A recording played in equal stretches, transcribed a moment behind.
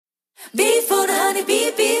Bee for the honey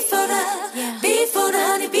bee, bee for the, bee for the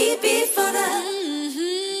honey bee, bee for the.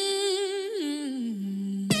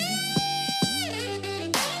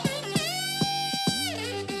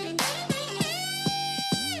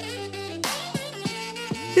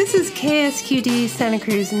 This is KSQD Santa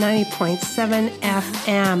Cruz 90.7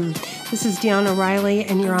 FM. This is Dion O'Reilly,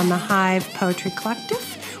 and you're on the Hive Poetry Collective,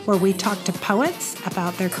 where we talk to poets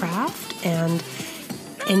about their craft and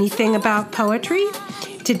anything about poetry.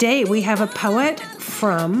 Today we have a poet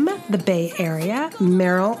from the Bay Area,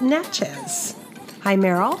 Meryl Natchez. Hi,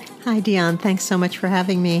 Meryl. Hi, Dion. Thanks so much for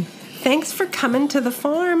having me. Thanks for coming to the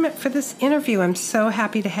farm for this interview. I'm so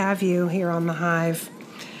happy to have you here on the Hive.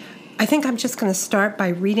 I think I'm just going to start by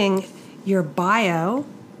reading your bio.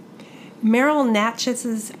 Meryl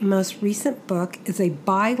Natchez's most recent book is a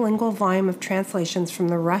bilingual volume of translations from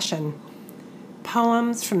the Russian,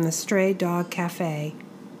 Poems from the Stray Dog Cafe,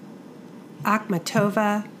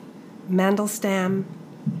 Akhmatova, Mandelstam,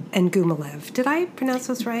 and Gumilev. Did I pronounce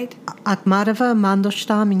those right? Akhmatova,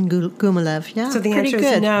 Mandelstam, and Gumilev. Yeah, so the answer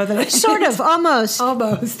is no. Sort of, almost.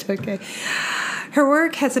 Almost, okay. Her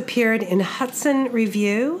work has appeared in Hudson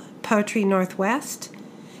Review, Poetry Northwest,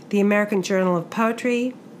 the American Journal of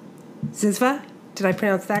Poetry, Zizva. Did I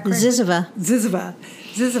pronounce that correctly? Zizva.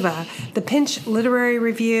 The Pinch Literary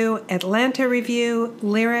Review, Atlanta Review,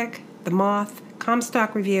 Lyric, The Moth,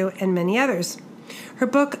 Comstock Review, and many others. Her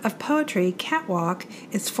book of poetry, Catwalk,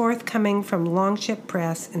 is forthcoming from Longship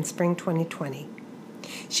Press in spring 2020.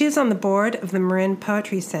 She is on the board of the Marin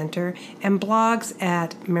Poetry Center and blogs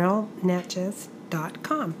at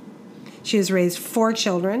merylnatchez.com. She has raised 4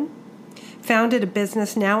 children, founded a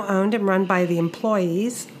business now owned and run by the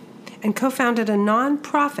employees, and co-founded a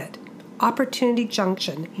nonprofit, Opportunity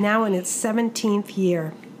Junction, now in its 17th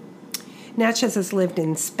year. Natchez has lived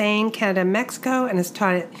in Spain, Canada, and Mexico, and has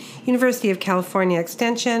taught at University of California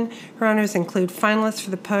Extension. Her honors include finalists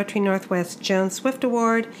for the Poetry Northwest Joan Swift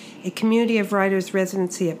Award, a Community of Writers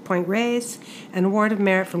residency at Point Reyes, an Award of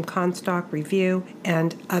Merit from Comstock Review,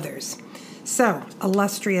 and others. So,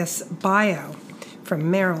 illustrious bio from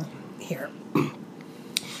Meryl here.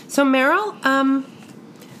 So, Meryl,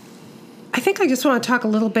 I think I just want to talk a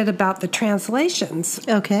little bit about the translations.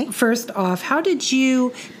 Okay. First off, how did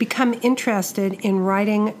you become interested in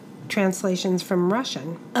writing translations from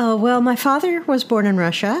Russian? Well, my father was born in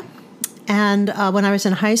Russia, and when I was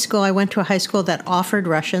in high school, I went to a high school that offered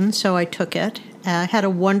Russian, so I took it. I had a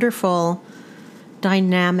wonderful,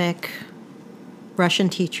 dynamic Russian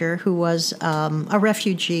teacher who was a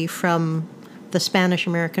refugee from the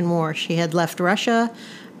Spanish-American War. She had left Russia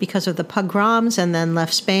because of the pogroms and then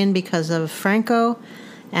left Spain because of Franco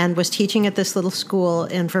and was teaching at this little school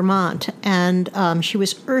in Vermont. And she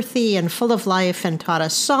was earthy and full of life and taught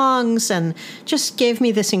us songs and just gave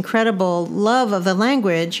me this incredible love of the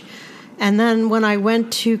language. And then when I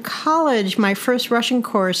went to college, my first Russian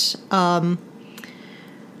course, I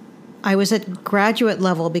was at graduate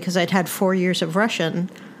level because I'd had 4 years of Russian,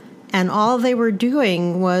 and all they were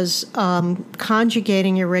doing was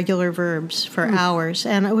conjugating irregular verbs for hours,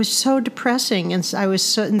 and it was so depressing, and I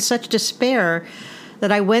was in such despair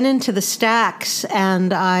that I went into the stacks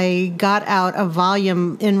and I got out a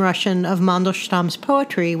volume in Russian of Mandelstam's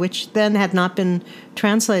poetry, which then had not been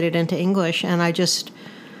translated into English, and I just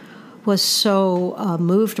was so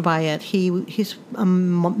moved by it. He's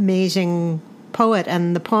an amazing poet,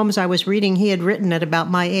 and the poems I was reading he had written at about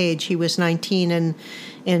my age. He was 19 in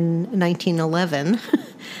 1911,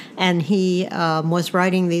 and he was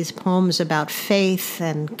writing these poems about faith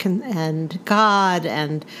and God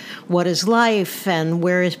and what is life and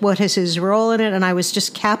what is his role in it, and I was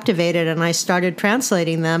just captivated, and I started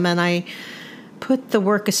translating them, and I put the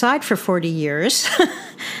work aside for 40 years,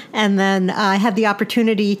 and then I had the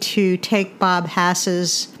opportunity to take Bob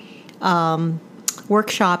Hass's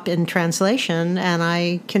workshop in translation, and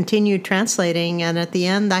I continued translating, and at the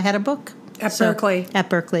end I had a book. At Berkeley? At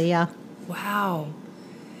Berkeley, yeah. Wow.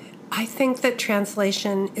 I think that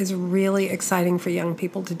translation is really exciting for young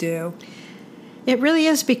people to do. It really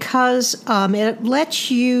is, because it lets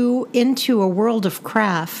you into a world of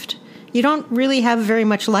craft. You don't really have very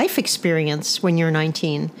much life experience when you're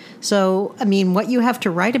 19. So, I mean, what you have to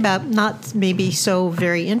write about, not maybe so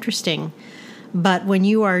very interesting. But when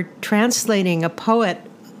you are translating a poet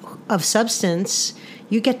of substance,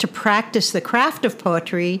 you get to practice the craft of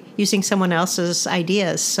poetry using someone else's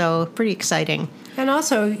ideas. So pretty exciting. And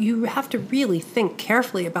also, you have to really think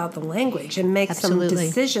carefully about the language and make some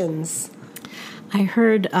decisions. I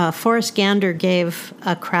heard Forrest Gander gave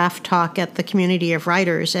a craft talk at the Community of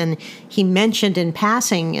Writers, and he mentioned in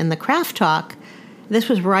passing in the craft talk, this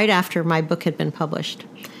was right after my book had been published,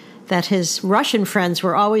 that his Russian friends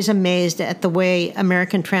were always amazed at the way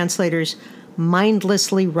American translators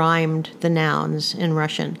mindlessly rhymed the nouns in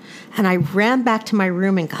Russian. And I ran back to my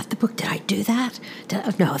room and got the book. Did I do that?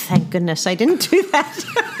 No, thank goodness I didn't do that.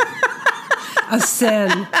 A sin.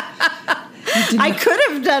 I could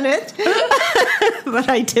have done it, but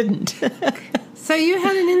I didn't. So you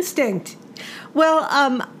had an instinct. Well,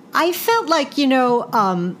 I felt like,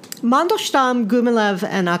 Mandelstam, Gumilev,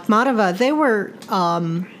 and Akhmatova,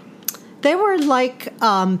 they were like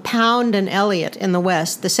Pound and Eliot in the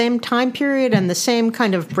West, the same time period and the same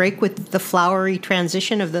kind of break with the flowery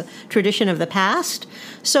transition of the tradition of the past.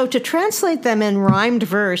 So to translate them in rhymed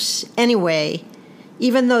verse anyway,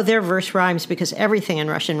 even though their verse rhymes because everything in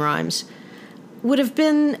Russian rhymes, would have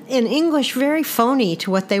been in English very phony to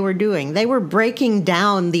what they were doing. They were breaking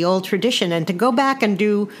down the old tradition, and to go back and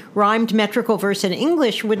do rhymed metrical verse in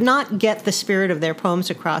English would not get the spirit of their poems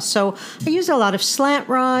across. So I used a lot of slant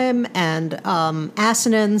rhyme and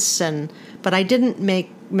assonance, but I didn't make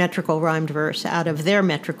metrical rhymed verse out of their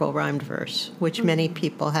metrical rhymed verse, which many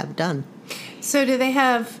people have done. So do they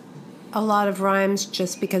have a lot of rhymes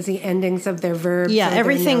just because the endings of their verbs? Yeah,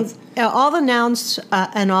 everything, all the nouns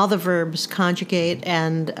and all the verbs conjugate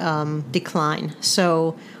and decline.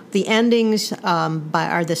 So the endings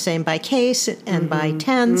are the same by case and by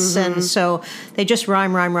tense, and so they just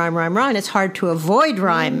rhyme. It's hard to avoid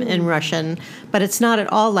rhyme in Russian, but it's not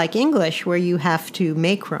at all like English where you have to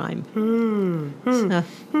make rhyme. So,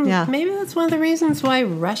 yeah. Maybe that's one of the reasons why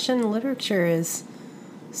Russian literature is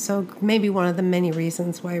maybe one of the many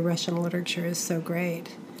reasons why Russian literature is so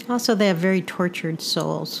great. Also, they have very tortured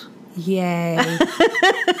souls. Yay.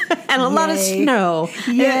 And a lot of snow.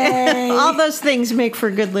 Yay. All those things make for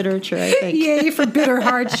good literature, I think. Yay for bitter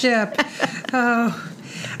hardship. Oh.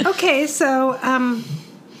 Okay, so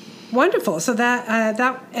wonderful. So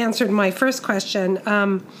that answered my first question.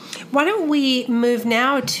 Why don't we move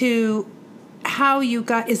now to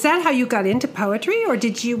is that how you got into poetry, or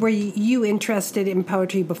were you interested in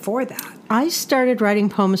poetry before that? I started writing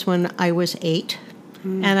poems when I was 8,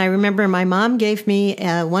 and I remember my mom gave me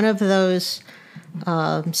one of those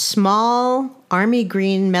small army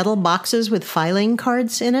green metal boxes with filing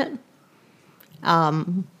cards in it.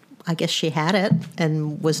 I guess she had it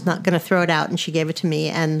and was not going to throw it out, and she gave it to me,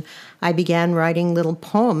 and I began writing little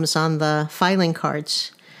poems on the filing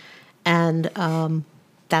cards, and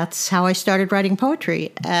that's how I started writing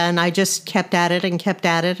poetry. And I just kept at it and kept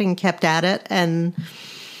at it and kept at it. And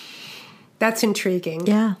that's intriguing.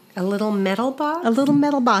 Yeah. A little metal box? A little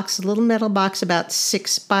metal box about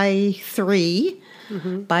 6 by 3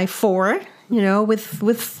 by 4,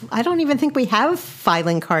 with I don't even think we have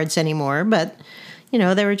filing cards anymore, but,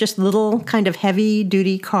 they were just little kind of heavy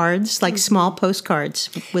duty cards, like small postcards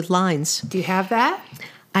with lines. Do you have that?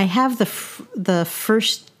 I have the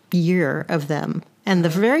first year of them. And the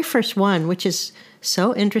very first one, which is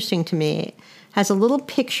so interesting to me, has a little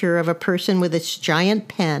picture of a person with its giant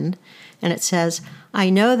pen, and it says,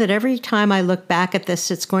 "I know that every time I look back at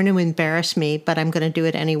this, it's going to embarrass me, but I'm going to do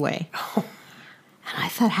it anyway." Oh. And I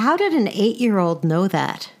thought, how did an 8-year-old know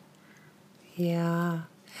that? Yeah.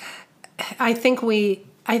 I think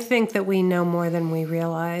that we know more than we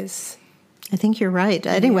realize. I think you're right.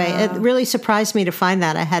 Anyway, Yeah. It really surprised me to find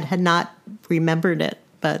that. I had not remembered it,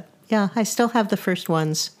 but yeah, I still have the first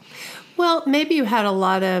ones. Well, maybe you had a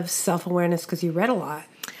lot of self-awareness because you read a lot.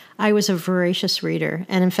 I was a voracious reader.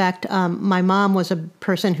 And in fact, my mom was a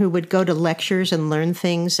person who would go to lectures and learn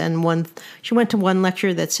things. And she went to one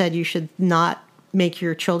lecture that said you should not make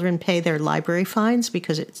your children pay their library fines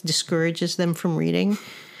because it discourages them from reading.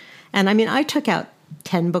 And I mean, I took out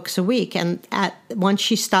 10 books a week. And once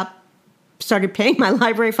she started paying my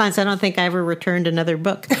library fines, I don't think I ever returned another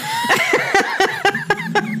book.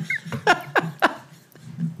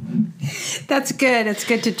 That's good. It's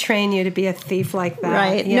good to train you to be a thief like that.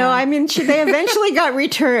 Right. Yeah. No, I mean, they eventually got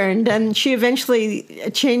returned, and she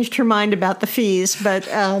eventually changed her mind about the fees. But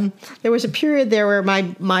there was a period there where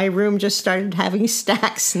my room just started having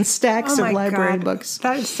stacks and stacks of library books.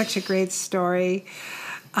 That is such a great story.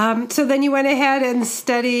 So then you went ahead and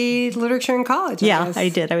studied literature in college, I guess. I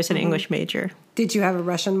did. I was an English major. Did you have a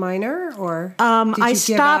Russian minor, or did you I give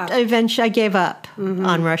stopped up? eventually. I gave up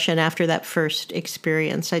on Russian after that first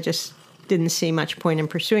experience. I just didn't see much point in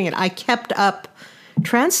pursuing it. I kept up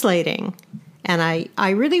translating, and I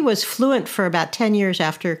really was fluent for about 10 years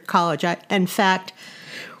after college. In fact,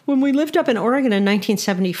 when we lived up in Oregon in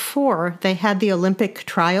 1974, they had the Olympic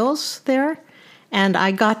trials there, and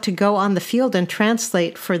I got to go on the field and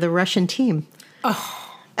translate for the Russian team.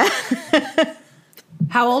 Oh.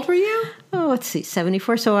 How old were you? Oh, let's see,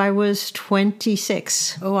 74. So I was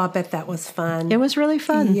 26. Oh, I'll bet that was fun. It was really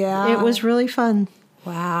fun. Yeah. It was really fun.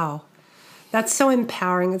 Wow. That's so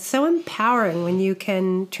empowering. It's so empowering when you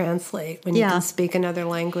can translate, when you can speak another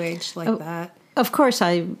language like that. Of course,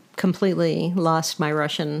 I completely lost my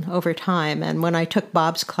Russian over time. And when I took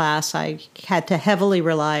Bob's class, I had to heavily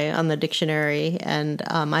rely on the dictionary. And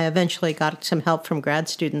I eventually got some help from grad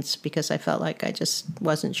students because I felt like I just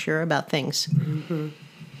wasn't sure about things. Mm-hmm.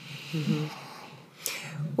 Mm-hmm.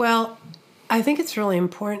 Well, I think it's really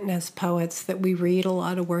important as poets that we read a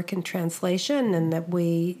lot of work in translation and that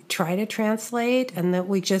we try to translate and that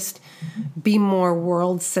we just be more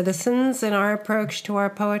world citizens in our approach to our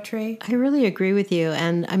poetry. I really agree with you.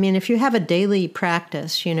 And I mean, if you have a daily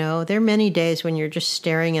practice, you know, there are many days when you're just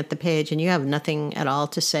staring at the page and you have nothing at all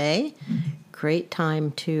to say. Great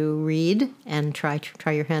time to read and try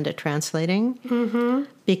your hand at translating,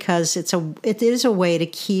 because it is a way to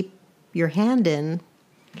keep your hand in.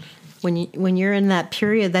 When you're in that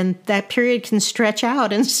period, then that period can stretch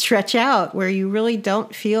out and stretch out where you really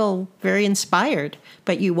don't feel very inspired,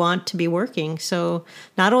 but you want to be working. So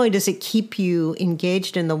not only does it keep you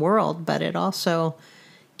engaged in the world, but it also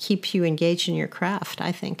keeps you engaged in your craft,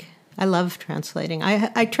 I think. I love translating.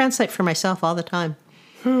 I translate for myself all the time.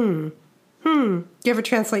 Do you ever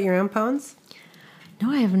translate your own poems? No,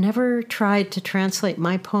 I have never tried to translate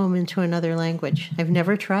my poem into another language. I've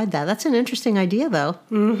never tried that. That's an interesting idea, though.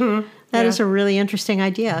 Mm-hmm. That is a really interesting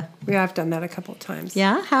idea. Yeah, I've done that a couple of times.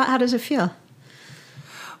 Yeah? How does it feel?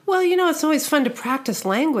 Well, you know, it's always fun to practice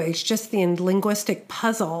language, just the linguistic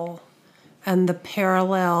puzzle and the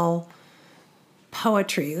parallel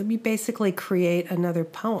poetry. You basically create another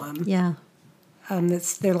poem. Yeah.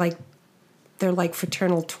 They're like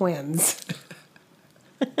fraternal twins.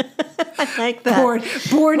 I like that.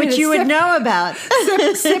 Born which you would know about.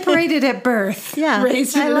 Separated at birth. Yeah,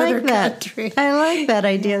 raised in another that. country. I like that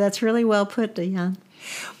idea. That's really well put, Dion.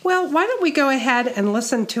 Well, why don't we go ahead and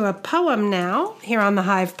listen to a poem now here on the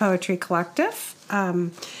Hive Poetry Collective.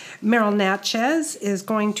 Meryl Natchez is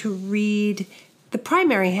going to read the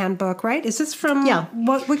primary handbook, right? Is this from,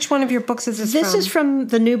 which one of your books is this from? This is from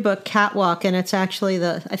the new book, Catwalk, and it's actually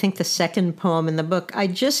I think the second poem in the book. I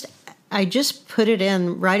just put it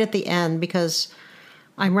in right at the end because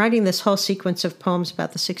I'm writing this whole sequence of poems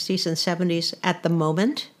about the 60s and 70s at the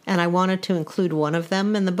moment, and I wanted to include one of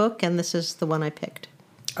them in the book, and this is the one I picked.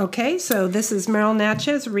 Okay, so this is Meryl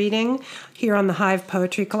Natchez reading here on the Hive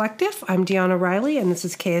Poetry Collective. I'm Dion O'Reilly, and this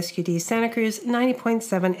is KSQD Santa Cruz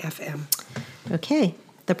 90.7 FM. Okay,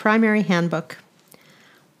 the primary handbook.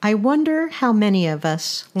 I wonder how many of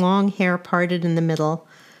us, long hair parted in the middle,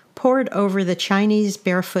 pored over the Chinese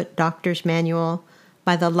barefoot doctor's manual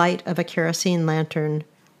by the light of a kerosene lantern,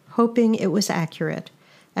 hoping it was accurate,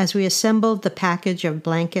 as we assembled the package of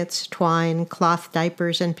blankets, twine, cloth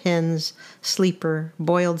diapers and pins, sleeper,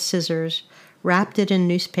 boiled scissors, wrapped it in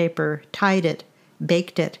newspaper, tied it,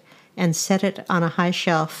 baked it, and set it on a high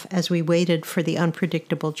shelf as we waited for the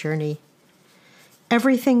unpredictable journey.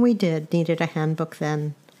 Everything we did needed a handbook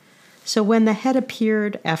then. So when the head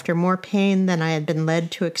appeared after more pain than I had been led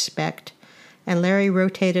to expect, and Larry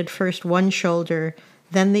rotated first one shoulder,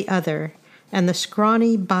 then the other, and the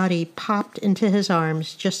scrawny body popped into his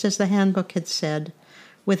arms just as the handbook had said,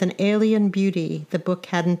 with an alien beauty the book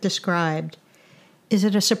hadn't described, is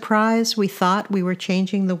it a surprise we thought we were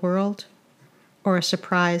changing the world, or a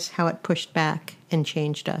surprise how it pushed back and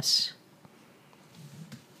changed us?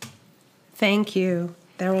 Thank you.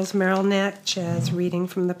 There was Meryl Natchez reading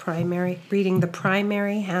the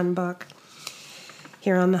primary handbook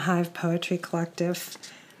here on the Hive Poetry Collective.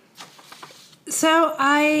 So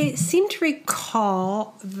I seem to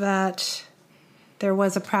recall that there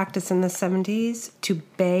was a practice in the 70s to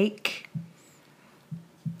bake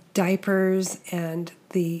diapers and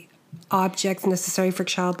the objects necessary for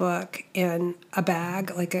childbook in a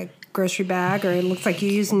bag, like a grocery bag, or it looks like you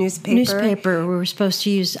use newspaper. Newspaper, we were supposed to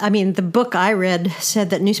use. I mean, the book I read said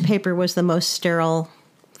that newspaper was the most sterile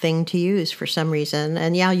thing to use for some reason.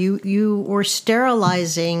 And yeah, you were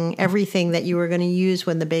sterilizing everything that you were going to use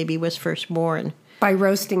when the baby was first born. By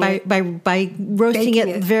roasting it. By roasting Baking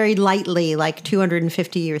it very lightly, like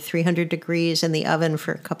 250 or 300 degrees in the oven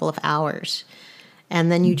for a couple of hours. And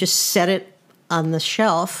then you just set it on the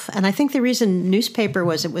shelf. And I think the reason newspaper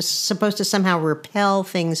was it was supposed to somehow repel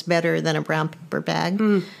things better than a brown paper bag,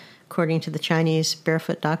 according to the Chinese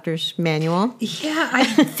barefoot doctor's manual. Yeah,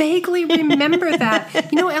 I vaguely remember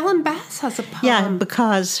that. You know, Ellen Bass has a poem. Yeah,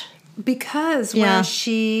 because where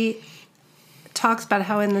she talks about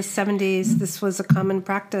how in the 70s this was a common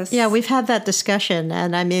practice. Yeah, we've had that discussion.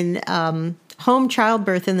 And I mean, home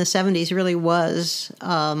childbirth in the 70s really was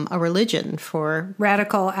a religion for...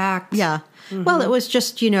 Radical act. Yeah. Well, it was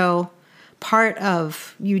just, part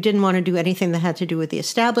of, you didn't want to do anything that had to do with the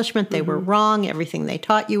establishment. They were wrong. Everything they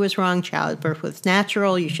taught you was wrong. Childbirth was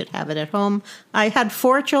natural. You should have it at home. I had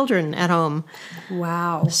 4 children at home.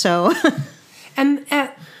 Wow. So...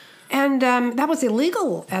 And that was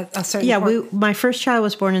illegal at a certain point. My first child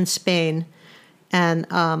was born in Spain. And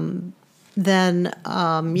then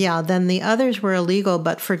the others were illegal.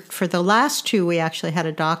 But for the last 2, we actually had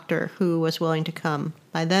a doctor who was willing to come.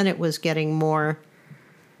 By then it was getting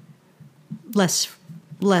less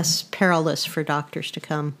perilous for doctors to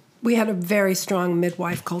come. We had a very strong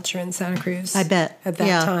midwife culture in Santa Cruz. I bet. At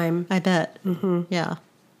that time. I bet. Yeah.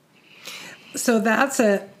 So that's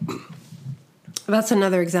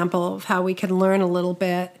another example of how we can learn a little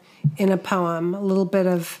bit in a poem, a little bit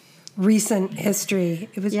of recent history.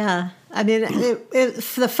 I mean,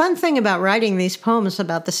 the fun thing about writing these poems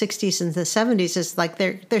about the 60s and the 70s is like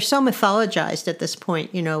they're so mythologized at this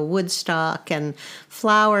point, Woodstock and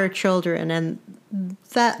flower children, and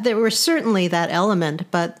that there was certainly that element,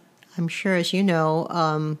 but I'm sure, as you know,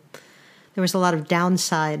 there was a lot of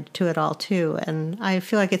downside to it all too, and I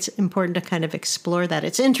feel like it's important to kind of explore that.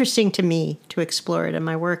 It's interesting to me to explore it in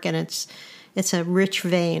my work, and it's a rich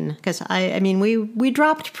vein, because I mean we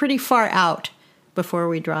dropped pretty far out before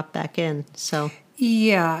we dropped back in. So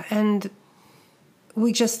yeah, and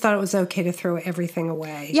we just thought it was okay to throw everything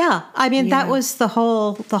away. Yeah, I mean that was the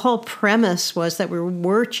whole premise, was that we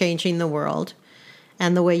were changing the world,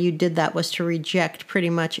 and the way you did that was to reject pretty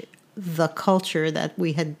much the culture that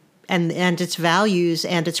we had and its values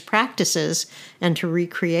and its practices, and to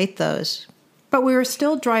recreate those. But we were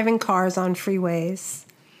still driving cars on freeways.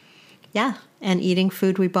 Yeah, and eating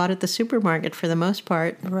food we bought at the supermarket for the most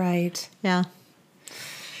part. Right. Yeah.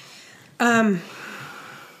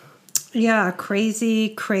 Yeah,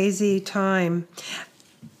 crazy time.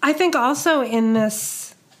 I think also in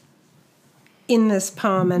this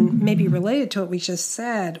poem, and maybe related to what we just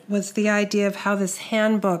said, was the idea of how this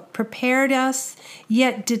handbook prepared us,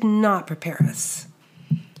 yet did not prepare us.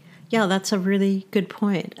 Yeah, that's a really good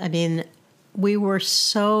point. I mean, we were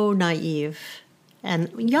so naive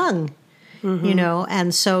and young,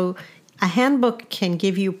 and so a handbook can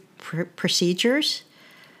give you procedures,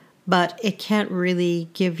 but it can't really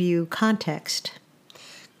give you context.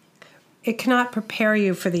 It cannot prepare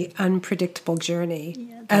you for the unpredictable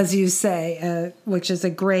journey, as you say, which is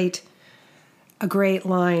a great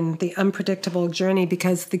line, the unpredictable journey,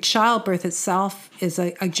 because the childbirth itself is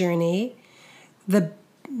a journey. The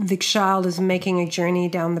child is making a journey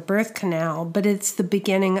down the birth canal, but it's the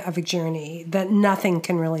beginning of a journey that nothing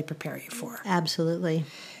can really prepare you for. Absolutely.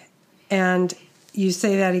 And you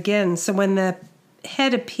say that again. So when the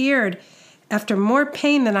head appeared, after more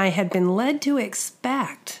pain than I had been led to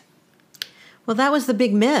expect... Well, that was the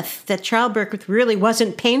big myth, that childbirth really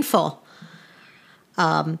wasn't painful.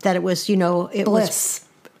 That it was, bliss.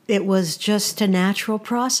 It was just a natural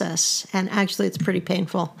process, and actually, it's pretty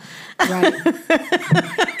painful. Right.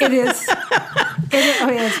 It is.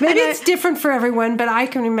 Maybe it's different for everyone, but I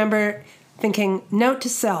can remember thinking, note to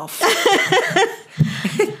self.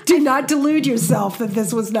 Do not delude yourself that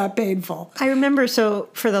this was not painful. I remember, so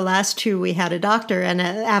for the last 2, we had a doctor, and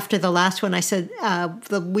after the last one, I said,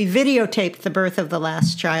 we videotaped the birth of the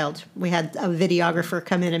last child. We had a videographer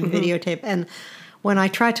come in and videotape, and when I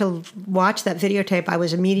tried to watch that videotape, I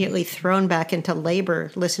was immediately thrown back into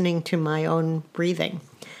labor listening to my own breathing.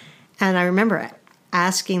 And I remember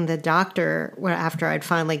asking the doctor, after I'd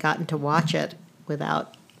finally gotten to watch it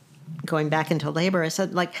without going back into labor, I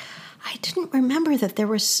said, I didn't remember that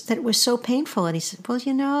it was so painful. And he said,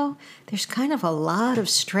 well, there's kind of a lot of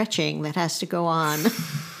stretching that has to go on.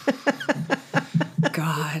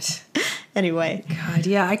 God. Anyway. God,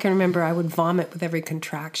 yeah, I can remember I would vomit with every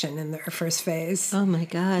contraction in the first phase. Oh, my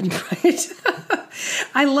God. Right?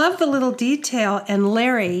 I love the little detail. And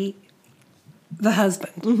Larry, the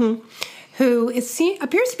husband, who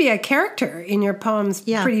appears to be a character in your poems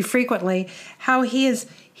pretty frequently, how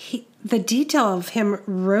the detail of him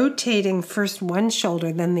rotating first one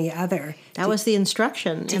shoulder, then the other. That was the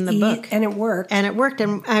instruction in the book. And it worked.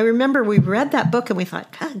 And I remember we read that book and we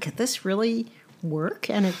thought, God, could this really work?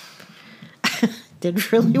 And it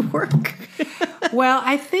did really work. Well,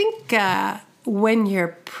 I think when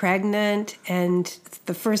you're pregnant, and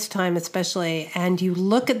the first time especially, and you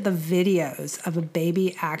look at the videos of a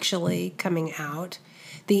baby actually coming out,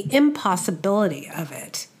 the impossibility of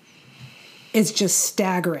it is just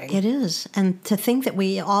staggering. It is. And to think that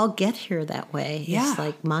we all get here that way is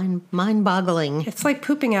like mind-boggling. It's like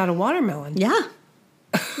pooping out a watermelon. Yeah.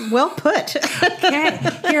 Well put. Okay,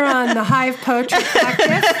 here on the Hive Poetry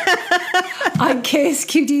Collective on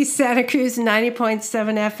KSQD Santa Cruz 90.7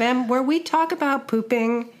 FM, where we talk about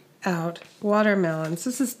pooping out watermelons.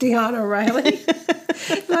 This is Dion O'Reilly.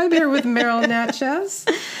 I'm here with Meryl Natchez.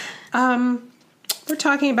 We're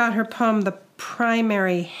talking about her poem, The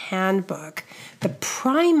Primary Handbook. The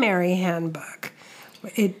Primary Handbook,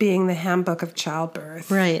 it being the handbook of childbirth.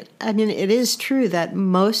 Right. I mean, it is true that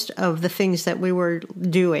most of the things that we were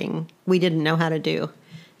doing, we didn't know how to do.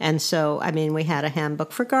 And so, I mean, we had a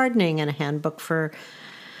handbook for gardening and a handbook for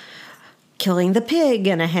killing the pig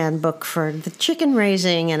and a handbook for the chicken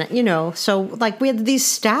raising. And, you know, so like we had these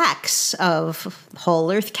stacks of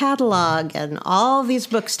Whole Earth Catalog and all these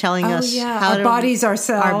books telling us how our bodies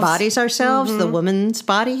ourselves. Our bodies ourselves, the Woman's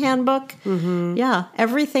Body Handbook. Yeah,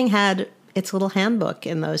 everything had its little handbook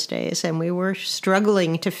in those days, and we were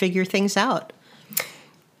struggling to figure things out.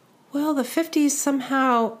 Well, the 50s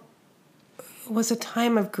somehow was a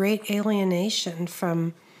time of great alienation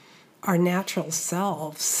from our natural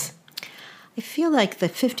selves. I feel like the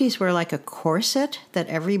 50s were like a corset that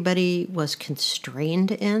everybody was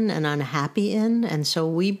constrained in and unhappy in, and so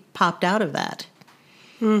we popped out of that.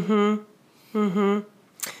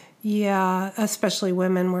 Yeah, especially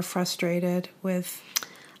women were frustrated with...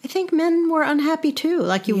 I think men were unhappy too.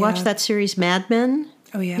 Like you watch that series Mad Men.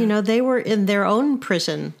 Oh, yeah. You know, they were in their own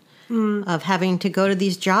prison of having to go to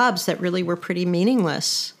these jobs that really were pretty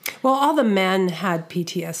meaningless. Well, all the men had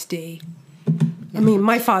PTSD. I mean,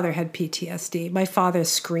 my father had PTSD. My father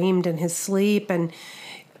screamed in his sleep, and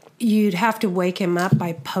you'd have to wake him up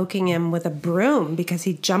by poking him with a broom because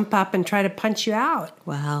he'd jump up and try to punch you out.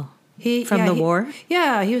 Wow. From the war?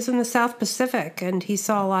 Yeah, he was in the South Pacific, and he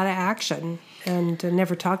saw a lot of action, and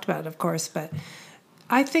never talked about it, of course. But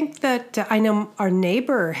I think that I know our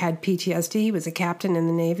neighbor had PTSD. He was a captain in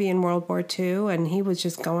the Navy in World War II, and he was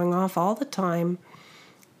just going off all the time.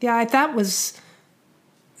 Yeah, that was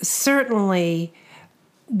certainly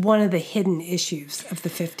one of the hidden issues of the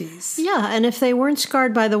 50s. Yeah, and if they weren't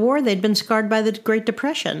scarred by the war, they'd been scarred by the Great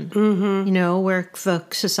Depression, you know, where the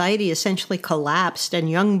society essentially collapsed and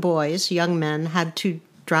young boys, young men, had to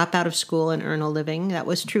drop out of school and earn a living. That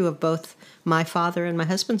was true of both my father and my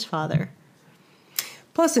husband's father.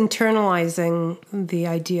 Plus internalizing the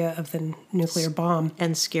idea of the nuclear bomb.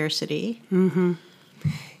 And scarcity.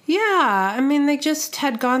 Yeah, I mean, they just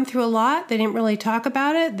had gone through a lot. They didn't really talk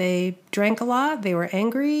about it. They drank a lot. They were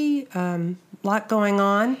angry. A lot going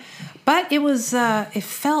on. But it was, it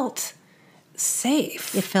felt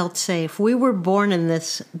safe. It felt safe. We were born in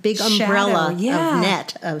this big umbrella of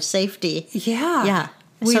net of safety. Yeah. Yeah.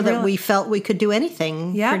 That we felt we could do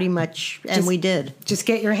anything pretty much, and we did. Just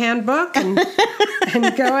get your handbook and,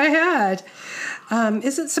 and go ahead.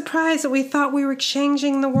 Is it surprised that we thought we were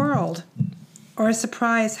changing the world? Or a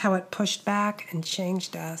surprise how it pushed back and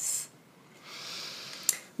changed us?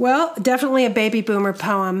 Well, definitely a baby boomer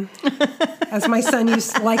poem. As my son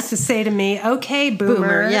likes to say to me, okay,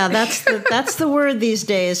 boomer. Yeah, that's the word these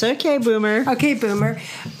days. Okay, boomer. Okay, boomer.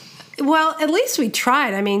 Well, at least we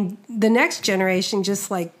tried. I mean, the next generation just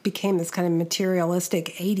like became this kind of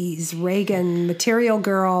materialistic 80s Reagan material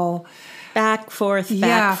girl. Back, forth,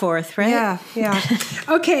 right? Yeah.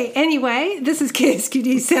 Okay, anyway, this is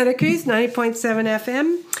KSQD Santa Cruz, 90.7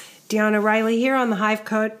 FM. Dion O'Reilly here on the Hive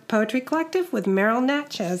Poetry Collective with Meryl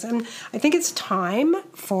Natchez. And I think it's time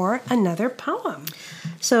for another poem.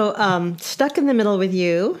 So, Stuck in the Middle with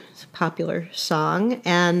You, it's a popular song,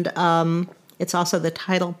 and it's also the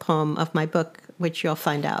title poem of my book, which you'll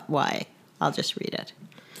find out why. I'll just read it.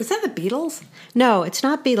 Is that the Beatles? No, it's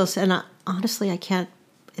not Beatles, and honestly, I can't.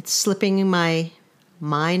 It's slipping in my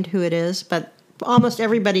mind who it is, but almost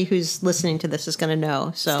everybody who's listening to this is going to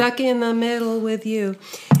know. So Stuck in the Middle with You.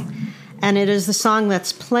 And it is the song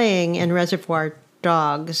that's playing in Reservoir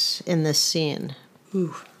Dogs in this scene.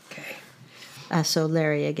 Ooh, okay. So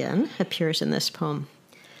Larry again appears in this poem.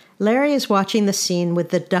 Larry is watching the scene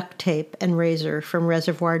with the duct tape and razor from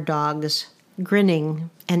Reservoir Dogs, grinning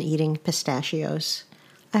and eating pistachios.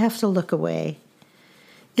 I have to look away.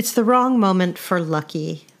 It's the wrong moment for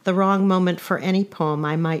Lucky, the wrong moment for any poem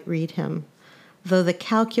I might read him, though the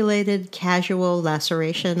calculated, casual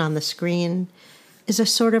laceration on the screen is a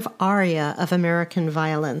sort of aria of American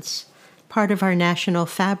violence, part of our national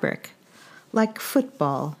fabric, like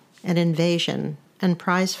football and invasion and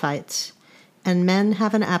prize fights, and men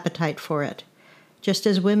have an appetite for it, just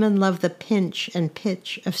as women love the pinch and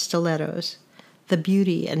pitch of stilettos, the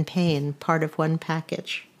beauty and pain part of one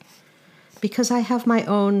package. Because I have my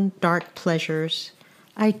own dark pleasures,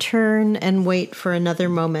 I turn and wait for another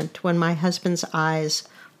moment when my husband's eyes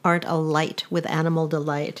aren't alight with animal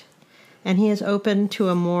delight, and he is open to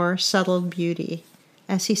a more subtle beauty,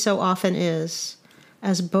 as he so often is,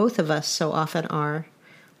 as both of us so often are,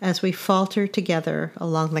 as we falter together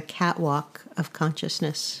along the catwalk of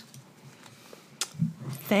consciousness.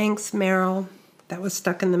 Thanks, Meryl. That was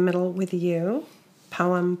Stuck in the Middle with You,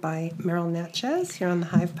 poem by Meryl Natchez here on the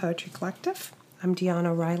Hive Poetry Collective. I'm Dion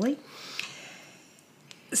O'Reilly.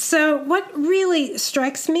 So what really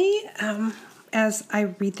strikes me as I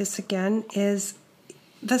read this again is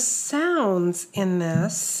the sounds in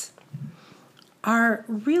this are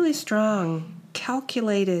really strong,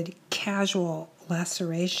 calculated, casual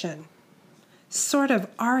laceration, sort of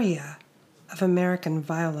aria of American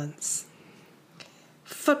violence.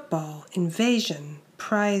 Football, invasion,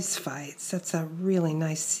 prize fights. That's a really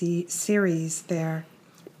nice series there.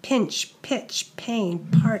 Pinch, pitch, pain,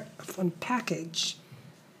 part of one package.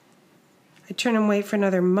 I turn and wait for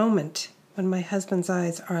another moment when my husband's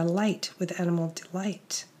eyes are alight with animal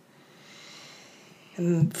delight.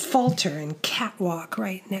 And falter and catwalk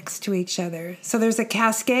right next to each other. So there's a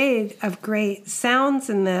cascade of great sounds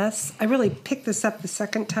in this. I really picked this up the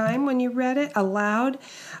second time when you read it aloud.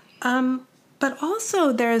 But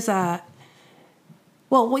also there's a...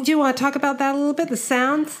 Well, do you want to talk about that a little bit, the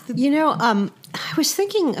sounds? I was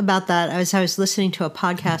thinking about that as I was listening to a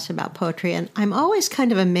podcast about poetry, and I'm always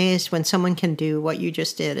kind of amazed when someone can do what you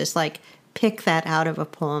just did, is like pick that out of a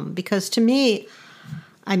poem. Because to me,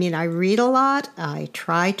 I read a lot. I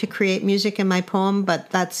try to create music in my poem,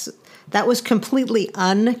 but that was completely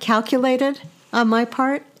uncalculated on my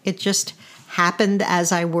part. It just happened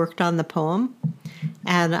as I worked on the poem.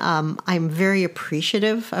 And I'm very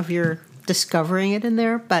appreciative of your discovering it in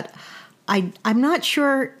there, but I'm not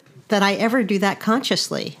sure that I ever do that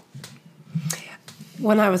consciously.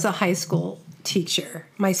 When I was a high school teacher,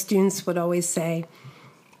 my students would always say,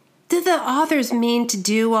 "Did the authors mean to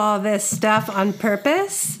do all this stuff on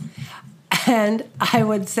purpose?" And I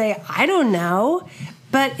would say, "I don't know,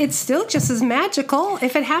 but it's still just as magical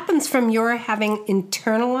if it happens from your having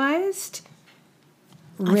internalized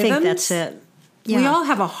rhythms." I think that's it. Yeah. We all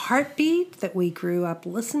have a heartbeat that we grew up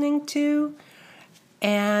listening to,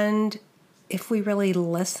 and if we really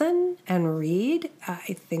listen and read,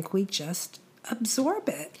 I think we just absorb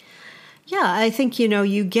it. Yeah, I think,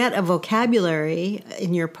 you get a vocabulary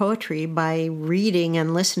in your poetry by reading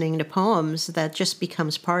and listening to poems that just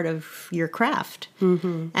becomes part of your craft.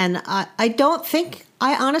 Mm-hmm. And I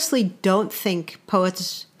honestly don't think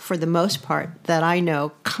poets, for the most part, that I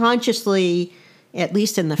know, consciously, at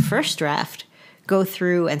least in the first draft, go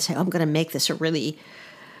through and say, I'm going to make this a really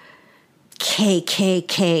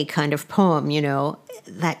KKK kind of poem,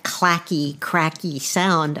 that clacky, cracky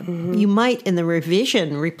sound. Mm-hmm. You might, in the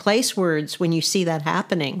revision, replace words when you see that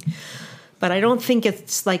happening. But I don't think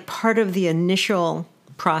it's like part of the initial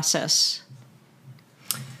process.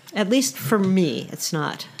 At least for me, it's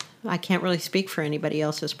not. I can't really speak for anybody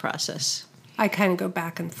else's process. I kind of go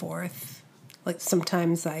back and forth. Like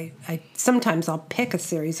sometimes sometimes I'll pick a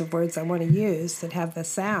series of words I want to use that have the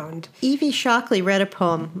sound. Evie Shockley read a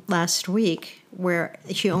poem last week where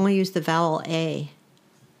she only used the vowel A,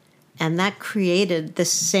 and that created the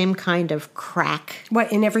same kind of crack.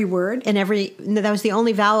 What, in every word? That was the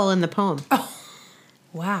only vowel in the poem. Oh,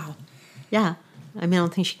 wow. Yeah. I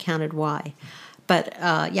don't think she counted Y. But,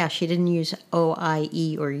 she didn't use O, I,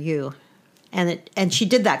 E, or U. And she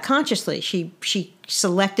did that consciously. She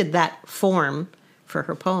selected that form for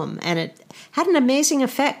her poem, and it had an amazing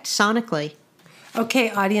effect sonically. Okay,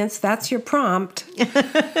 audience, that's your prompt.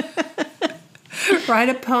 Write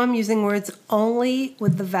a poem using words only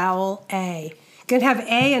with the vowel A. Can it have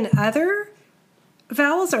A and other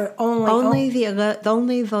vowels, or only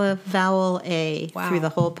the vowel A through the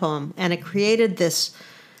whole poem, and it created this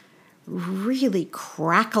really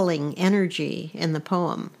crackling energy in the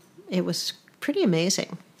poem. It was pretty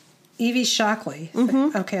amazing. Evie Shockley.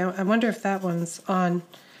 Mm-hmm. Okay, I wonder if that one's on.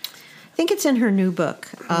 I think it's in her new book,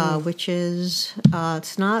 which is,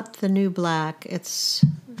 it's not The New Black. It's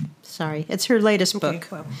her latest book.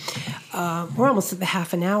 Well, we're almost at the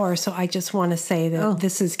half an hour, so I just want to say that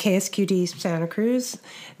This is KSQD Santa Cruz,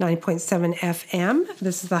 90.7 FM.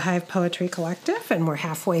 This is the Hive Poetry Collective, and we're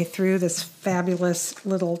halfway through this fabulous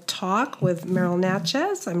little talk with Meryl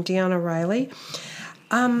Natchez. I'm Dion O'Reilly.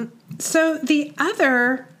 So the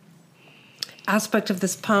other aspect of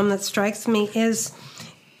this poem that strikes me is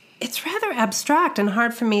it's rather abstract and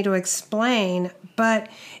hard for me to explain, but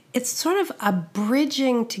it's sort of a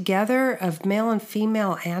bridging together of male and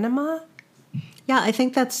female anima. Yeah, I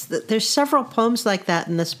think there's several poems like that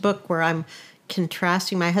in this book where I'm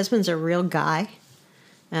contrasting. My husband's a real guy,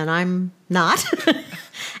 and I'm not.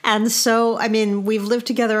 And so, I mean, we've lived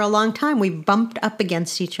together a long time. We've bumped up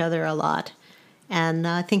against each other a lot. And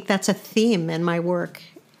I think that's a theme in my work.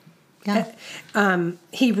 Yeah.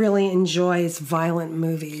 He really enjoys violent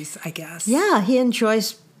movies, I guess. Yeah, he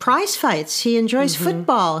enjoys prize fights. He enjoys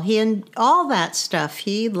football. All that stuff.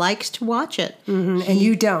 He likes to watch it. And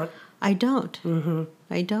you don't. I don't.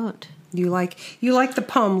 I don't. You like the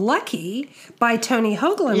poem "Lucky" by Tony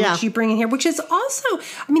Hoagland, which you bring in here, which is also,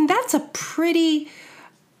 I mean, that's a pretty.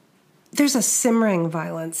 There's a simmering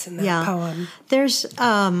violence in that poem. There's,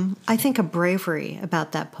 I think, a bravery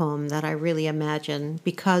about that poem that I really imagine,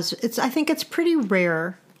 because I think it's pretty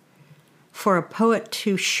rare for a poet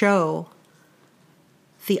to show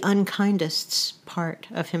the unkindest part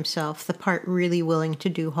of himself, the part really willing to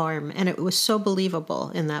do harm. And it was so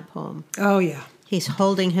believable in that poem. Oh, yeah. He's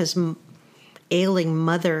holding his ailing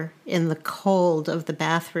mother in the cold of the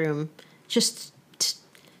bathroom just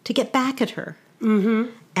to get back at her.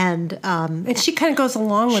 Mm-hmm. And she kind of goes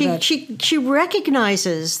along with it. She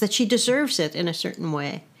recognizes that she deserves it in a certain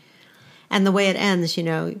way. And the way it ends,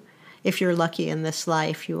 if you're lucky in this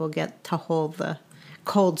life, you will get to hold the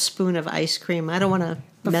cold spoon of ice cream. I don't want to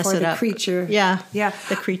mess it up. Creature. Yeah.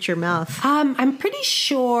 The creature mouth. I'm pretty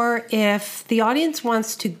sure if the audience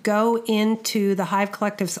wants to go into the Hive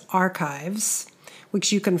Collective's archives,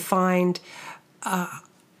 which you can find at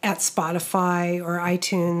Spotify or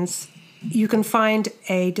iTunes, you can find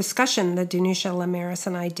a discussion that Danusha Lamaris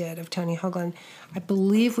and I did of Tony Hoagland. I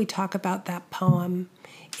believe we talk about that poem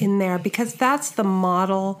in there because that's the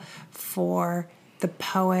model for the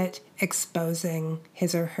poet exposing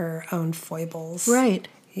his or her own foibles. Right.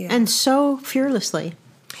 Yeah. And so fearlessly.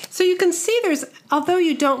 So you can see although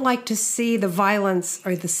you don't like to see the violence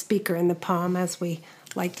or the speaker in the poem, as we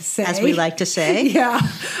like to say. As we like to say. Yeah.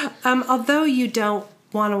 Although you don't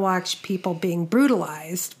want to watch people being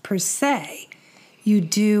brutalized per se, you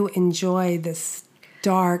do enjoy this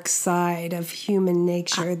dark side of human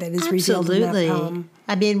nature that is revealed in that poem.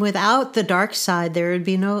 I mean, without the dark side, there would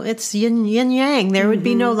be it's yin yang. There would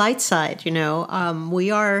be no light side,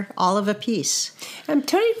 We are all of a piece. And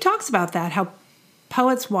Tony talks about that, how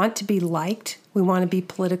poets want to be liked. We want to be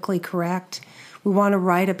politically correct. We want to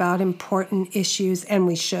write about important issues, and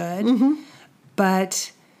we should. Mm-hmm.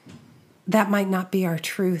 But that might not be our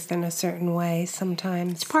truth in a certain way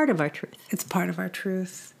sometimes. It's part of our truth. It's part of our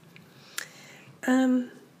truth.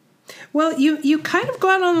 Well, you kind of go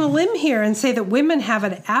out on a limb here and say that women have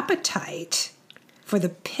an appetite for the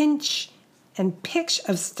pinch and pitch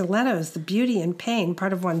of stilettos, the beauty and pain,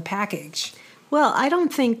 part of one package. Well, I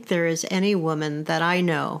don't think there is any woman that I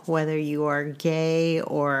know, whether you are gay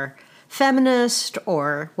or feminist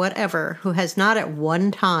or whatever, who has not at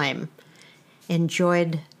one time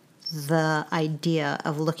enjoyed the idea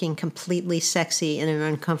of looking completely sexy in an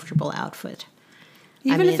uncomfortable outfit.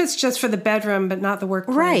 Even if it's just for the bedroom, but not the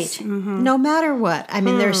workplace. Right. Mm-hmm. No matter what. I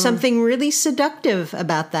mean, there's something really seductive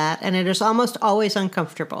about that, and it is almost always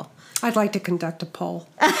uncomfortable. I'd like to conduct a poll.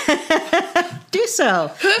 Do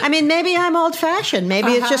so. I mean, maybe I'm old-fashioned.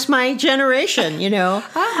 Maybe it's just my generation,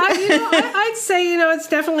 I'd say, it's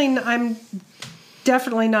definitely, I'm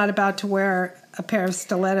definitely not about to wear a pair of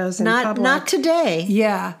stilettos in public. Not today.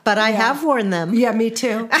 Yeah. But I have worn them. Yeah, me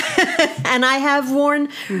too. And I have worn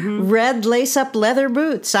red lace-up leather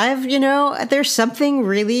boots. There's something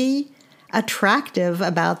really attractive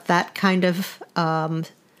about that kind of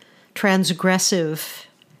transgressive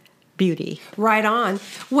beauty. Right on.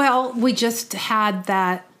 Well, we just had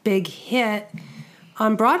that big hit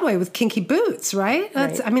on Broadway with Kinky Boots, right?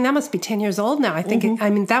 Right. I mean, that must be 10 years old now. I think,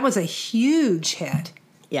 that was a huge hit.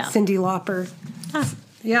 Yeah. Cyndi Lauper.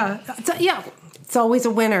 Yeah. It's always a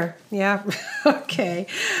winner. Yeah. Okay.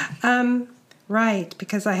 Right,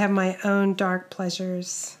 because I have my own dark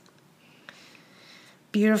pleasures.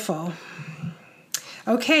 Beautiful.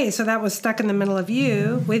 Okay, so that was Stuck in the Middle of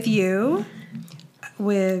You, with you.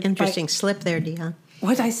 Interesting slip there, Dion.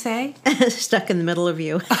 What did I say? Stuck in the middle of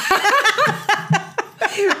you.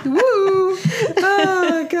 Woo!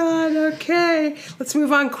 Oh, God. Okay. Let's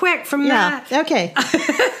move on quick from that. Okay.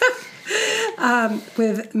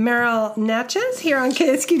 With Meryl Natchez here on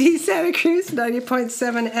KSQD Santa Cruz,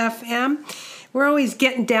 90.7 FM. We're always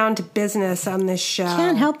getting down to business on this show.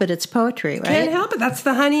 Can't help it. It's poetry, right? Can't help it. That's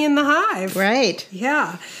the honey in the hive. Right.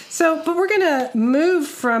 Yeah. So, but we're going to move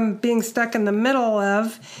from being stuck in the middle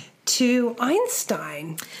of to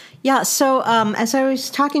Einstein. Yeah, so as I was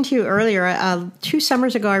talking to you earlier, 2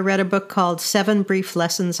 summers ago I read a book called 7 Brief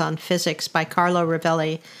Lessons on Physics by Carlo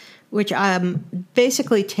Rovelli, which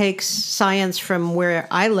basically takes science from where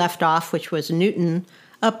I left off, which was Newton,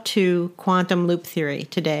 up to quantum loop theory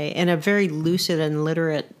today in a very lucid and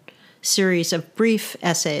literate series of brief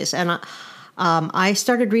essays. And I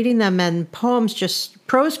started reading them, and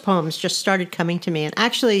prose poems just started coming to me. And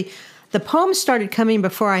actually, the poems started coming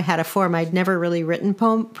before I had a form. I'd never really written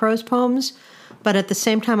prose poems. But at the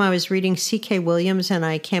same time, I was reading C.K. Williams, and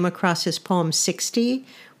I came across his poem 60,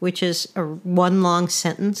 which is a one long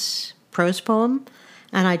sentence prose poem.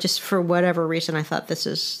 And I just, for whatever reason, I thought this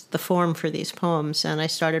is the form for these poems. And I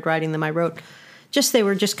started writing them. They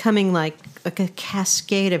were just coming like a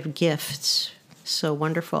cascade of gifts. So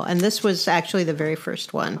wonderful. And this was actually the very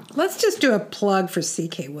first one. Let's just do a plug for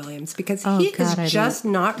C.K. Williams, because he is just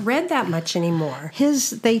not read that much anymore.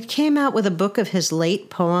 They came out with a book of his late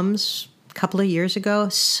poems a couple of years ago.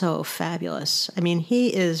 So fabulous. I mean,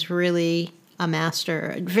 he is really a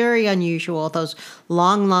master. Very unusual. Those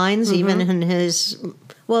long lines, even in his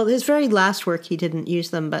very last work, he didn't use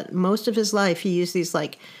them, but most of his life, he used these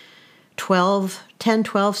like 12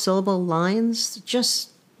 syllable lines, just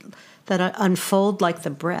that unfold like the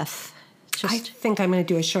breath. I think I'm going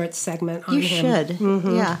to do a short segment on him. You should.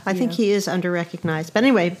 Mm-hmm. Yeah, I think he is under-recognized. But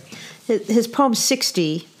anyway, his poem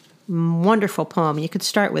 60, wonderful poem. You could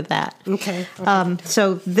start with that. Okay.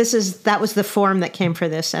 So that was the form that came for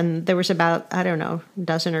this, and there was about, I don't know, a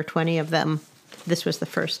dozen or 20 of them. This was the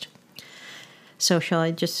first. So shall